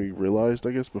more than we realized,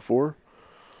 I guess, before.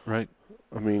 Right.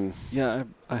 I mean, yeah,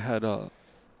 I had a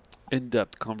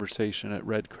in-depth conversation at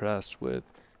Red Crest with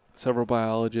several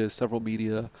biologists, several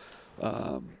media,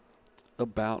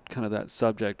 about kind of that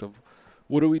subject of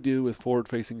what do we do with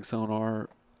forward-facing sonar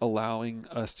allowing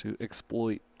us to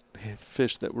exploit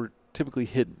fish that were typically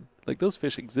hidden. Like those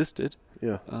fish existed.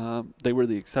 Yeah. They were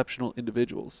the exceptional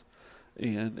individuals,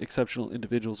 and exceptional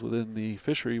individuals within the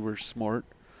fishery were smart.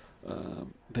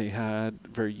 They had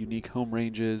very unique home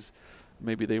ranges.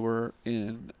 Maybe they were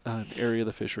in an area of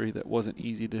the fishery that wasn't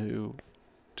easy to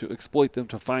exploit them,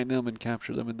 to find them and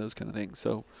capture them and those kind of things.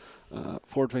 So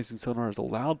forward-facing sonar has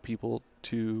allowed people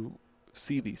to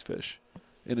see these fish.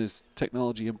 And as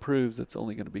technology improves, it's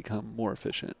only going to become more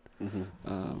efficient.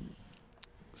 Mm-hmm.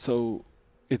 So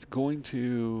it's going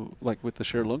to, like with the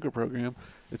Shared Lunker program,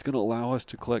 it's going to allow us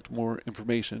to collect more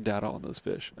information and data on those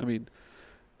fish. I mean,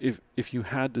 if you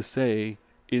had to say,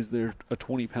 is there a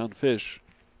 20-pound fish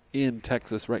in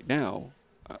Texas right now,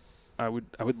 I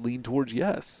would lean towards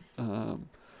yes.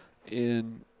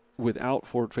 Without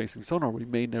forward-facing sonar, we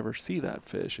may never see that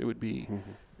fish. It would be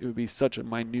such a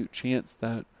minute chance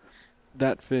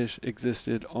that fish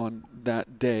existed on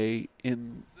that day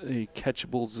in a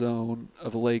catchable zone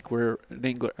of a lake where an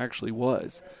angler actually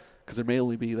was, because there may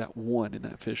only be that one in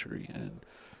that fishery, and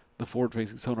the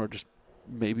forward-facing sonar just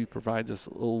maybe provides us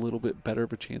a little bit better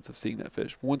of a chance of seeing that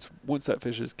fish. Once that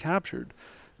fish is captured,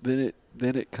 then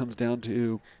it comes down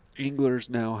to anglers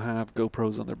now have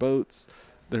GoPros on their boats.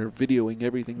 They're videoing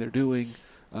everything they're doing.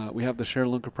 We have the Share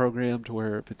Lunker program to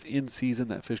where if it's in season,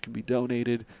 that fish can be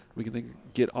donated. We can then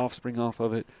get offspring off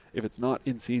of it. If it's not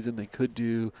in season, they could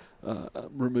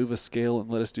remove a scale and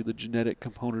let us do the genetic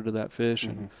component of that fish.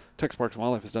 And Texas Parks and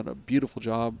Wildlife has done a beautiful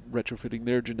job retrofitting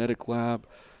their genetic lab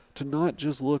to not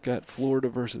just look at Florida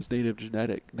versus native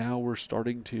genetic. Now we're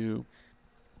starting to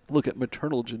look at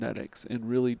maternal genetics and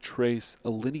really trace a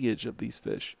lineage of these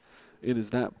fish. And as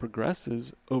that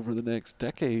progresses over the next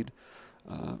decade,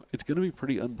 it's going to be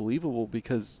pretty unbelievable,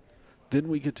 because then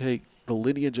we could take the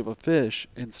lineage of a fish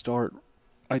and start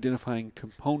identifying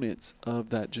components of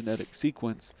that genetic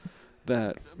sequence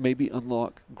that maybe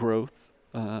unlock growth.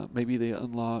 Maybe they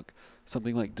unlock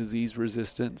something like disease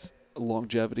resistance,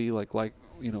 longevity, like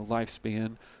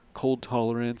lifespan, cold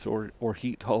tolerance, or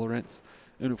heat tolerance.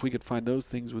 And if we could find those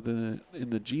things in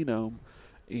the genome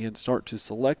and start to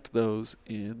select those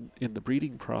in the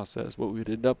breeding process, what we would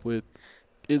end up with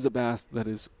is a bass that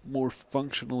is more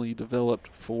functionally developed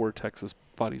for Texas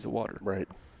bodies of water. Right.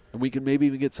 And we can maybe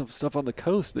even get some stuff on the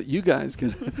coast that you guys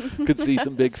could see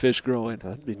some big fish growing.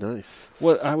 That'd be nice.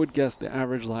 What I would guess the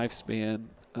average lifespan,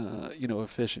 of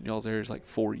fish in y'all's area is like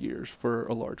 4 years for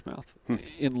a largemouth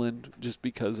inland, just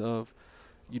because of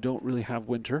you don't really have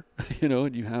winter,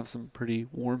 and you have some pretty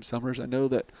warm summers. I know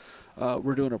that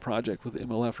we're doing a project with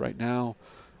MLF right now,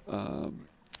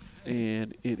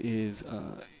 and it is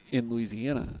in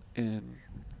Louisiana and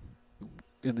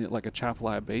in a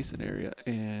Chaffalaya Basin area.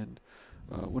 And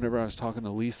whenever I was talking to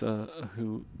Lisa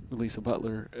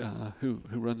Butler, who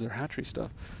runs their hatchery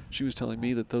stuff, she was telling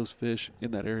me that those fish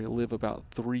in that area live about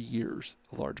 3 years.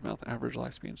 A largemouth average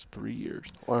lifespan is 3 years.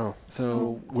 Wow.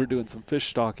 So we're doing some fish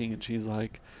stocking, and she's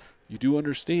like, you do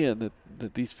understand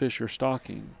that these fish are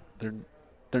stocking.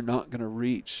 They're not going to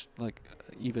reach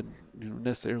even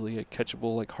necessarily a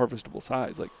catchable, harvestable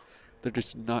size. They're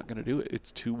just not going to do it.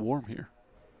 It's too warm here.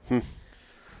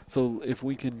 So if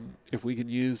we can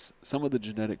use some of the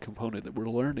genetic component that we're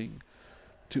learning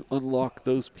to unlock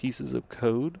those pieces of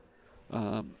code,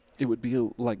 it would be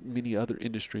like many other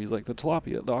industries, like the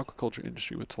tilapia, the aquaculture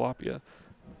industry with tilapia.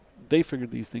 They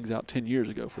figured these things out 10 years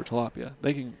ago for tilapia.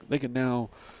 They can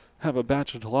now have a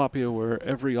batch of tilapia where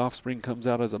every offspring comes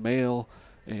out as a male,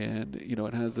 and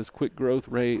it has this quick growth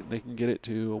rate. They can get it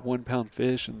to a 1 pound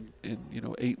fish in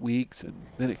 8 weeks, and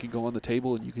then it can go on the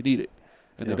table and you can eat it.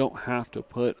 And they don't have to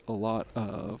put a lot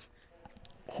of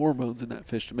hormones in that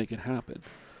fish to make it happen.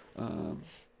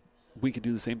 We could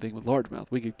do the same thing with largemouth.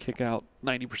 We could kick out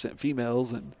 90%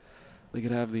 females, and they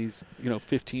could have these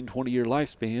 15, 20-year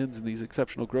lifespans and these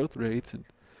exceptional growth rates, and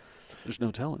there's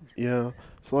no telling. Yeah.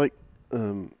 It's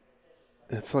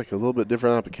it's a little bit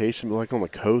different application, but on the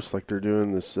coast, they're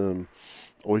doing this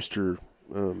oyster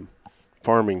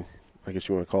farming, I guess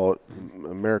you want to call it,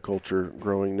 mariculture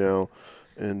growing now.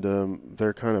 And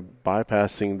they're kind of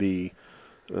bypassing the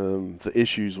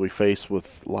issues we face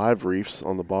with live reefs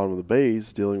on the bottom of the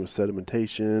bays, dealing with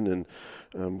sedimentation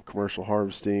and commercial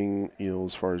harvesting,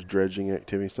 as far as dredging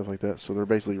activity and stuff like that. So they're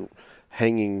basically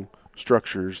hanging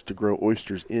structures to grow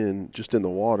oysters just in the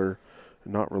water,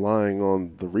 not relying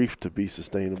on the reef to be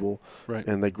sustainable. Right.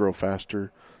 And they grow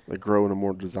faster. They grow in a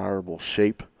more desirable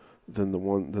shape than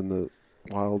the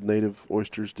wild native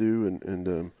oysters do,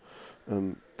 and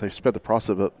they've sped the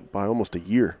process up by almost a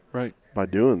year by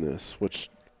doing this, which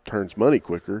turns money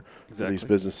quicker for these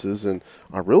businesses. And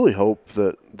I really hope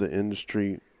that the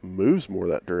industry moves more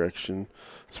that direction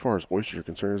as far as oysters are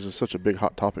concerned. It's such a big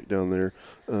hot topic down there.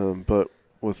 But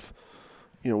with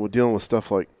we're dealing with stuff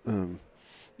like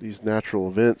these natural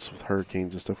events with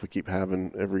hurricanes and stuff we keep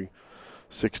having every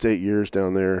 6 to 8 years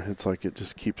down there. It's it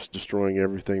just keeps destroying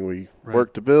everything we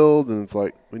work to build, and it's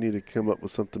we need to come up with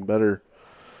something better.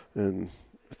 And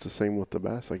it's the same with the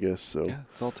bass, I guess. So yeah,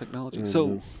 it's all technology.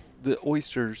 So the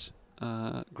oysters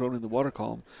grown in the water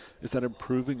column, is that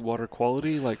improving water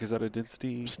quality? Is that a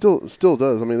density? Still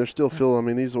does. I mean, they're still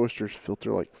these oysters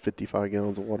filter 55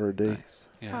 gallons of water a day. Nice.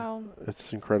 Yeah. Wow.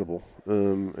 It's incredible.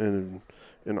 And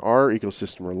our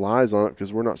ecosystem relies on it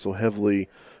because we're not so heavily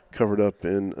covered up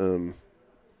in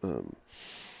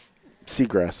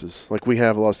seagrasses. Like we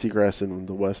have a lot of seagrass in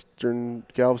the western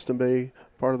Galveston Bay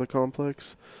part of the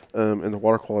complex, and the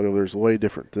water quality over there is way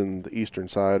different than the eastern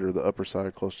side or the upper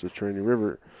side close to the Trinity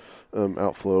River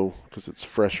outflow because it's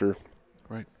fresher.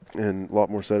 Right. And a lot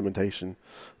more sedimentation,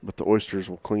 but the oysters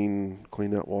will clean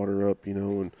that water up,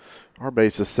 and our bay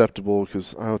is susceptible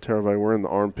because I'll tell everybody we're in the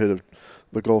armpit of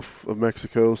the Gulf of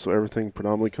Mexico, so everything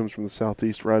predominantly comes from the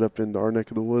southeast right up into our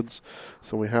neck of the woods,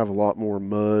 so we have a lot more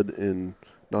mud and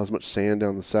not as much sand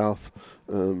down the south,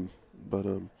 but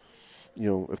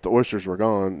if the oysters were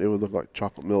gone, it would look like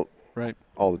chocolate milk right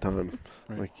all the time.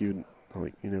 Right. Like you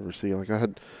never see. Like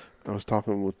I was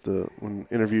talking with when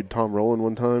I interviewed Tom Rowland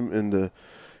one time, and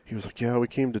he was like, yeah, we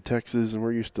came to Texas and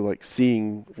we're used to like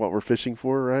seeing what we're fishing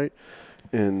for, right?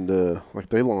 And like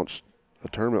they launched a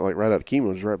tournament like right out of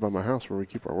Chemo's, right by my house where we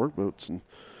keep our workboats, and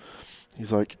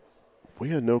he's like, we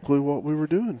had no clue what we were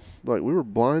doing. Like we were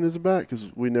blind as a bat because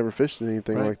we never fished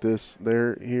anything right. like this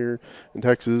there here in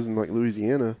Texas and like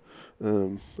Louisiana.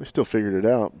 They still figured it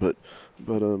out, but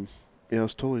yeah,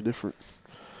 it's totally different.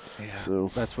 Yeah, so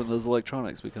that's when those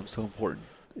electronics become so important.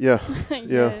 Yeah,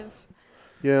 Yes.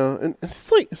 yeah, and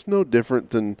it's no different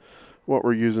than what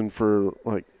we're using for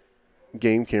like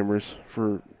game cameras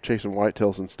for chasing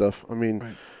whitetails and stuff. I mean,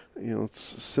 right.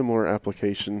 It's a similar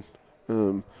application.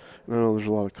 I know there's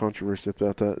a lot of controversy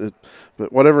about that,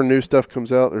 but whatever new stuff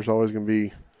comes out, there's always going to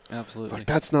be absolutely like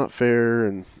that's not fair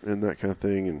and that kind of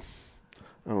thing. And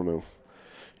I don't know.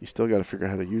 You still got to figure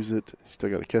out how to use it. You still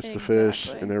got to catch the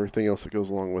fish and everything else that goes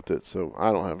along with it. So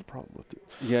I don't have a problem with it.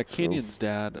 Yeah, Kanyan's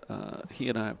dad, he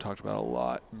and I have talked about it a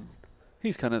lot. And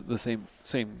he's kind of the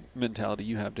same mentality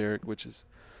you have, Derek, which is,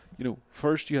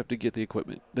 first you have to get the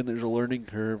equipment. Then there's a learning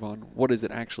curve on what does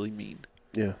it actually mean.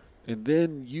 Yeah. And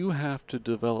then you have to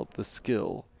develop the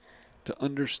skill to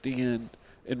understand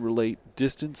and relate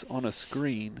distance on a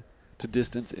screen to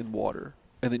distance in water.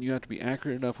 And then you have to be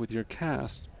accurate enough with your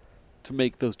cast to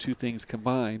make those two things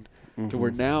combined to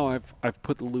where now I've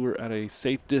put the lure at a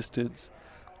safe distance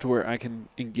to where I can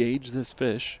engage this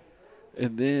fish,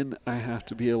 and then I have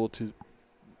to be able to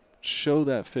show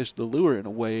that fish the lure in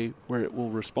a way where it will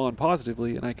respond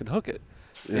positively and I can hook it.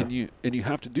 Yeah. And you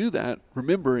have to do that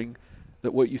remembering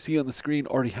that what you see on the screen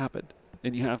already happened,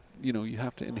 and you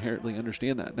have to inherently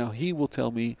understand that. Now he will tell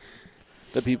me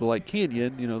that people like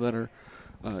Kanyan, that are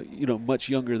much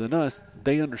younger than us,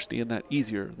 they understand that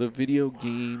easier. The video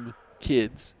game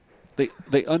kids,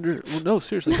 no,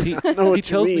 seriously, he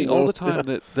tells me all the time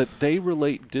that they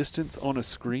relate distance on a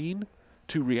screen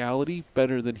to reality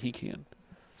better than he can.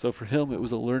 So for him, it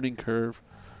was a learning curve.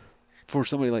 For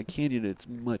somebody like Kanyan, it's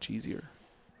much easier.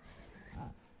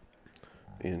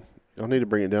 And I'll need to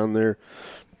bring it down there,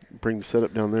 bring the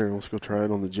setup down there, and let's go try it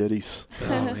on the jetties.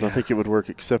 I think it would work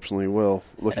exceptionally well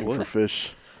looking for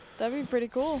fish. That'd be pretty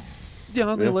cool. Yeah,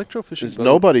 on the electrofishing boat.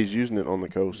 Nobody's using it on the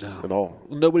coast at all.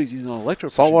 Well, nobody's using it on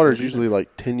electrofishing. Saltwater is usually like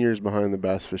 10 years behind the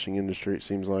bass fishing industry, it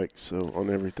seems like, so on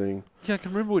everything. Yeah, I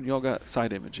can remember when y'all got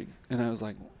side imaging, and I was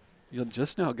like, you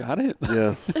just now got it?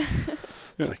 Yeah.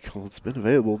 It's like, well, it's been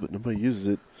available, but nobody uses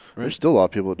it. Right. There's still a lot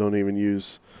of people that don't even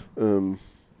use a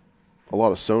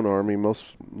lot of sonar. I mean, a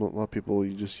lot of people,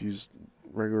 you just use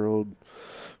regular old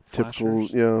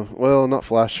typical, not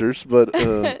flashers, but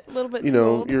a little bit too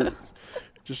old. You're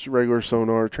just regular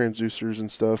sonar, transducers and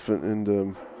stuff,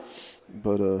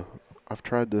 but I've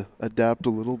tried to adapt a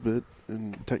little bit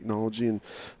in technology,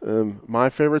 and my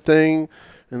favorite thing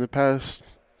in the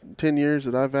past 10 years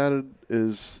that I've added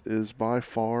is by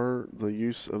far the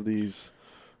use of these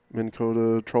Minn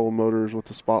Kota trolling motors with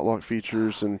the spot lock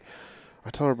features. And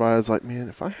I tell everybody, I was like, man,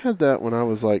 if I had that when I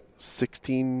was like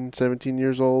 16, 17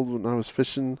 years old when I was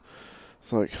fishing,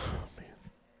 it's like, oh, man.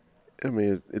 I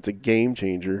mean, it's a game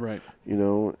changer, right?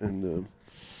 And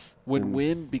when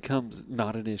wind becomes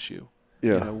not an issue,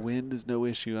 wind is no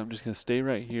issue. I'm just going to stay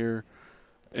right here,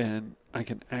 and I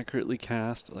can accurately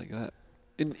cast like that.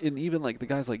 And even like the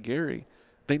guys like Gary,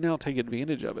 they now take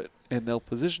advantage of it, and they'll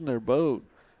position their boat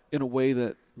in a way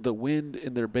that the wind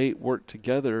and their bait work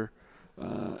together,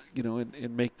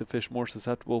 and make the fish more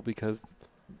susceptible because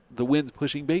the wind's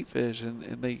pushing bait fish,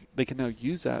 and they can now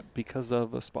use that because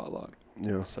of a spot lock.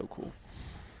 Yeah. It's so cool.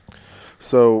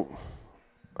 So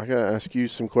I got to ask you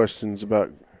some questions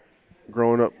about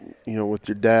growing up, with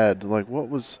your dad. Like,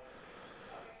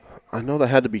 I know that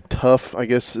had to be tough, I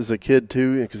guess, as a kid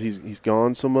too, because he's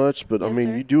gone so much. But Yes, I mean,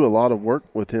 sir. you do a lot of work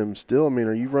with him still. I mean,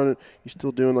 you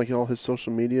still doing like all his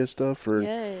social media stuff, or?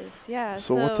 Yes, yeah.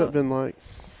 So what's that been like?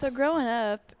 So growing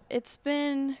up, it's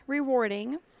been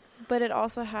rewarding, but it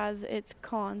also has its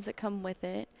cons that come with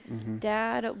it. Mm-hmm.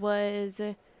 Dad was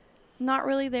not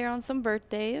really there on some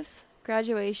birthdays.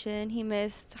 graduation. He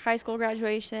missed high school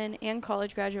graduation and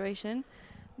college graduation.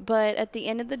 But at the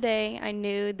end of the day, I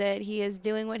knew that he is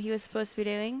doing what he was supposed to be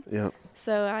doing. Yeah.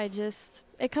 So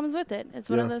it comes with it.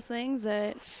 It's one of those things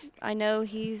that I know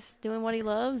he's doing what he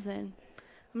loves, and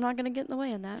I'm not going to get in the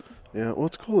way in that. Yeah, well,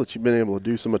 it's cool that you've been able to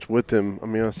do so much with him. I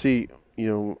mean, I see,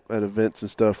 at events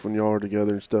and stuff when y'all are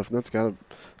together and stuff, and that's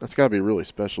gotta be really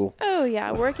special. Oh,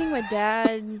 yeah. Working with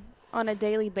Dad on a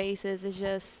daily basis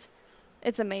is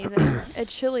it's amazing.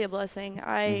 It's truly a blessing.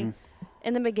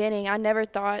 In the beginning, I never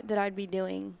thought that I'd be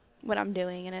doing what I'm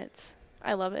doing, and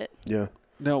I love it. Yeah.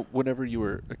 Now, whenever you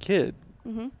were a kid,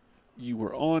 you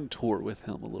were on tour with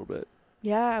him a little bit.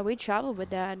 Yeah, we traveled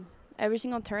with Dad. Every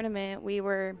single tournament, we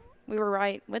were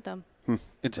right with him.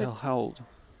 Until how old?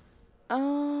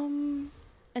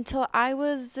 Until I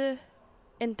was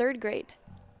in 3rd grade.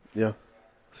 Yeah.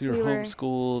 So you were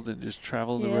homeschooled and just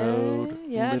traveling the road?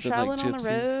 Yeah, living traveling like on the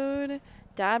gypsies? road.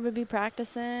 Dad would be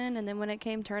practicing, and then when it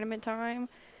came tournament time,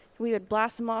 we would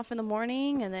blast them off in the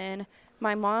morning, and then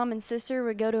my mom and sister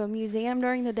would go to a museum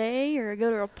during the day or go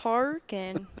to a park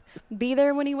and be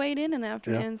there when he weighed in the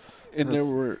afternoons. Yeah.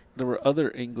 And there were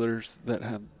other anglers that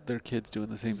had their kids doing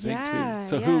the same thing too.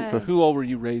 So yeah. who all were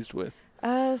you raised with?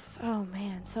 Oh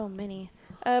man, so many.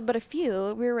 But a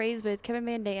few. We were raised with Kevin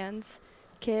Van Dan's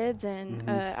kids and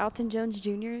Alton Jones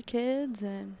Jr. kids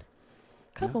and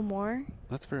a couple more.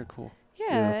 That's very cool.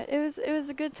 Yeah, it was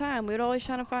a good time. We would always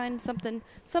try to find something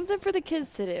for the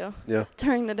kids to do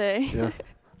during the day. Yeah.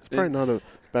 It's probably not a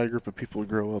bad group of people to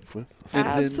grow up with.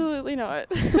 Absolutely not.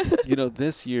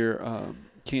 This year,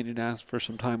 Kanyan asked for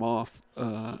some time off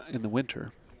in the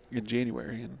winter, in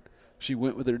January, and she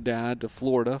went with her dad to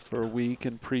Florida for a week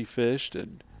and pre-fished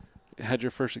and had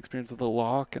your first experience with the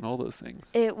lock and all those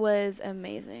things. It was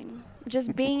amazing.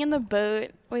 Just being in the boat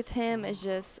with him it's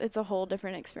a whole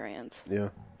different experience. Yeah.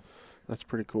 That's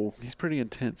pretty cool. He's pretty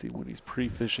intense when he's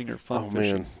pre-fishing or fun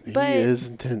fishing. Man, he is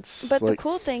intense. But the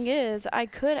cool thing is, I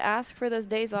could ask for those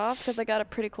days off because I got a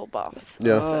pretty cool boss.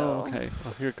 Yeah. Oh, okay.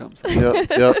 Well, here it comes.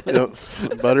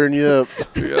 Yep. Buttering you up.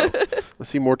 I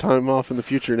see more time off in the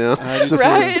future now.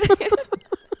 Right?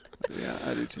 Yeah,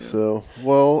 I do too. So,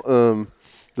 well,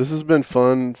 this has been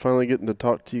fun, finally getting to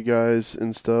talk to you guys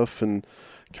and stuff, and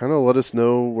kind of let us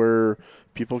know where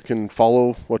people can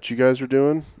follow what you guys are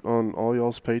doing on all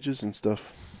y'all's pages and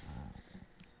stuff.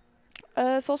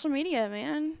 Social media,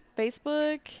 man.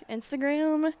 Facebook,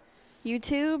 Instagram,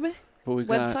 YouTube,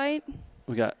 website.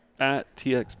 We got at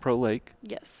TX Pro Lake.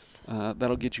 Yes.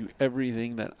 That'll get you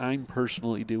everything that I'm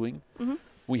personally doing. Mm-hmm.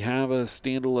 We have a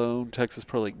standalone Texas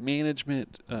Pro Lake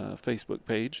Management Facebook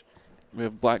page. We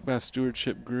have Black Bass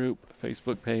Stewardship Group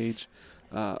Facebook page.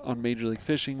 On Major League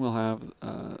Fishing, we'll have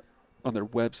on their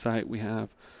website, we have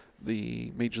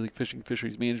the Major League Fishing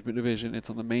Fisheries Management Division.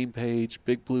 It's on the main page,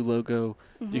 big blue logo.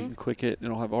 Mm-hmm. You can click it, and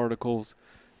it'll have articles.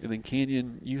 And then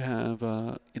Kanyan, you have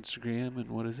Instagram, and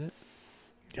what is it?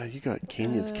 Yeah, you got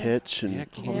Canyon's Catch and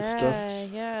all that stuff.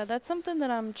 Yeah, that's something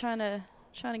that I'm trying to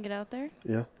get out there.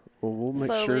 Yeah, well, we'll make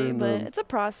slowly, sure. And, but it's a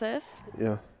process.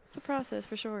 Yeah. It's a process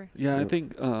for sure. Yeah, I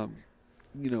think,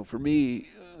 for me,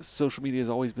 social media has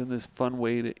always been this fun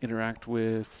way to interact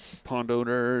with pond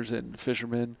owners and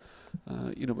fishermen.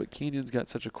 But Kanyan's got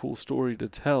such a cool story to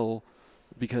tell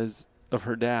because of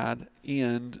her dad,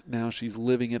 and now she's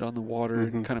living it on the water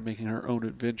and kind of making her own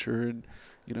adventure. And,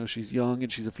 she's young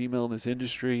and she's a female in this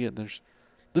industry, and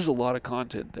there's a lot of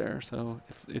content there, so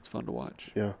it's fun to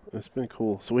watch. Yeah, it's been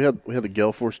cool. So we had the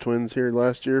Gale Force twins here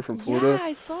last year from Florida. Yeah,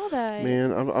 I saw that.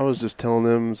 Man, I was just telling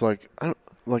them, it's like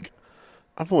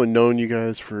I've only known you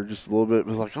guys for just a little bit,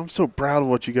 but I'm so proud of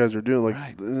what you guys are doing.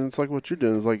 Right. And it's like what you're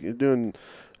doing. It's like you're doing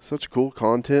such cool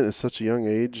content at such a young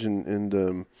age,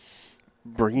 and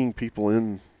bringing people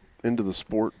into the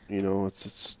sport.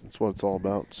 It's what it's all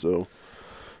about. So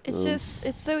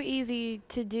it's so easy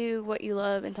to do what you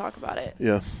love and talk about it.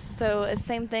 Yeah. So it's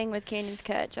same thing with Canyon's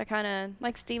Catch. I kind of,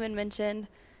 like Steven mentioned,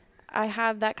 I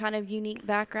have that kind of unique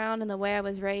background in the way I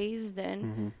was raised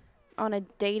and on a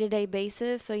day-to-day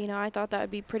basis. So, I thought that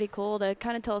would be pretty cool to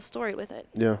kind of tell a story with it.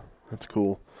 Yeah, that's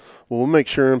cool. Well, we'll make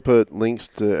sure and put links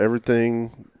to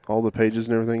everything, all the pages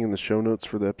and everything in the show notes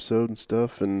for the episode and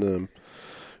stuff. And,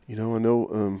 I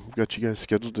know we've got you guys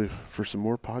scheduled for some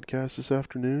more podcasts this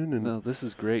afternoon. And no, this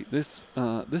is great. This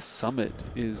summit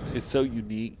is so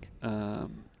unique.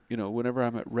 Whenever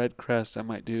I'm at Red Crest, I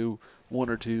might do one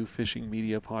or two fishing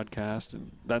media podcasts,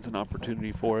 and that's an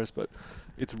opportunity for us. But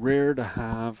it's rare to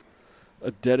have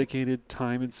a dedicated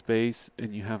time and space,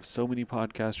 and you have so many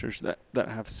podcasters that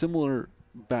have similar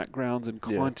backgrounds and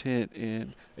content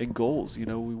and goals. We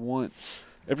want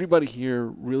everybody here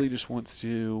really just wants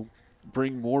to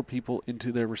bring more people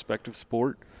into their respective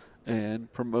sport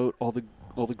and promote all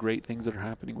the great things that are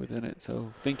happening within it.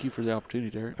 So thank you for the opportunity,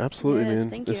 Derek. Absolutely, Yes, man.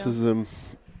 thank This you.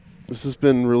 this has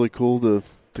been really cool to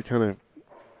kind of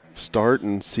start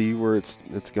and see where it's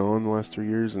gone the last 3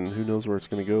 years, and who knows where it's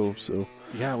going to go. So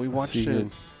Yeah, we watched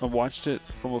it. I watched it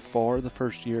from afar the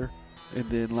first year, and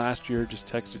then last year just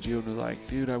texted you and was like,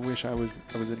 "Dude, I wish I was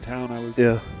in town. I was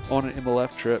on an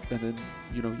MLF trip." And then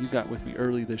you got with me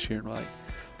early this year and were like,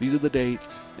 "These are the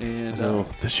dates." And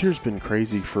this year's been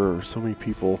crazy for so many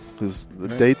people because the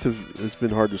Right. dates it's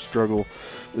been hard to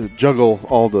juggle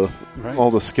all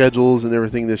the schedules and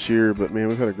everything this year. But man,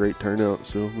 we've had a great turnout.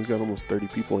 So we've got almost 30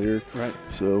 people here. Right.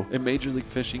 So and Major League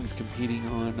Fishing is competing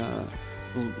on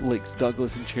Lakes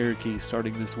Douglas and Cherokee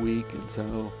starting this week, and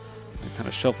so I kind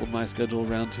of shuffled my schedule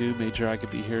around too, made sure I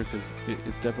could be here because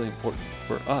it's definitely important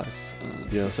for us.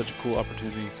 It's such a cool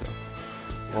opportunity. So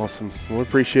awesome. Well, I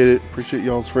appreciate it. Appreciate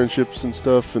y'all's friendships and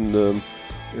stuff, and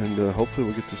hopefully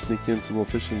we'll get to sneak in some more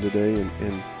fishing today. And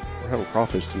we're having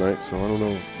crawfish tonight, so I don't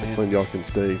know. Hopefully y'all can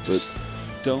stay, but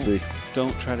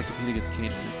don't try to compete against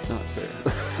Kanyan. It's not fair.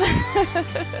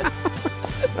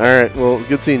 All right. Well, it's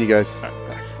good seeing you guys.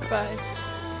 Bye.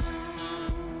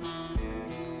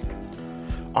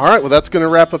 All right, well, that's going to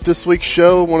wrap up this week's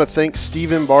show. I want to thank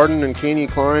Stephen Bardin and Kanyan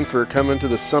Klein for coming to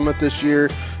the summit this year.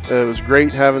 It was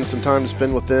great having some time to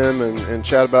spend with them and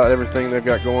chat about everything they've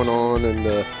got going on,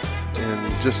 and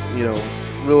just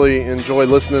really enjoy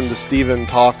listening to Stephen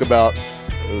talk about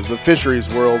the fisheries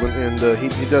world, and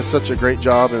he does such a great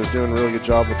job and is doing a really good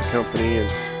job with the company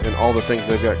and all the things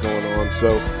they've got going on.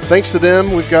 So thanks to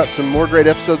them. We've got some more great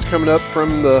episodes coming up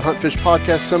from the Hunt Fish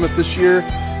Podcast Summit this year,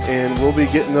 and we'll be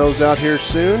getting those out here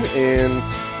soon. And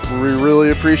we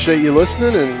really appreciate you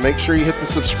listening, and make sure you hit the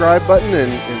subscribe button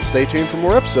and stay tuned for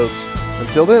more episodes.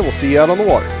 Until then, we'll see you out on the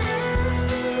water.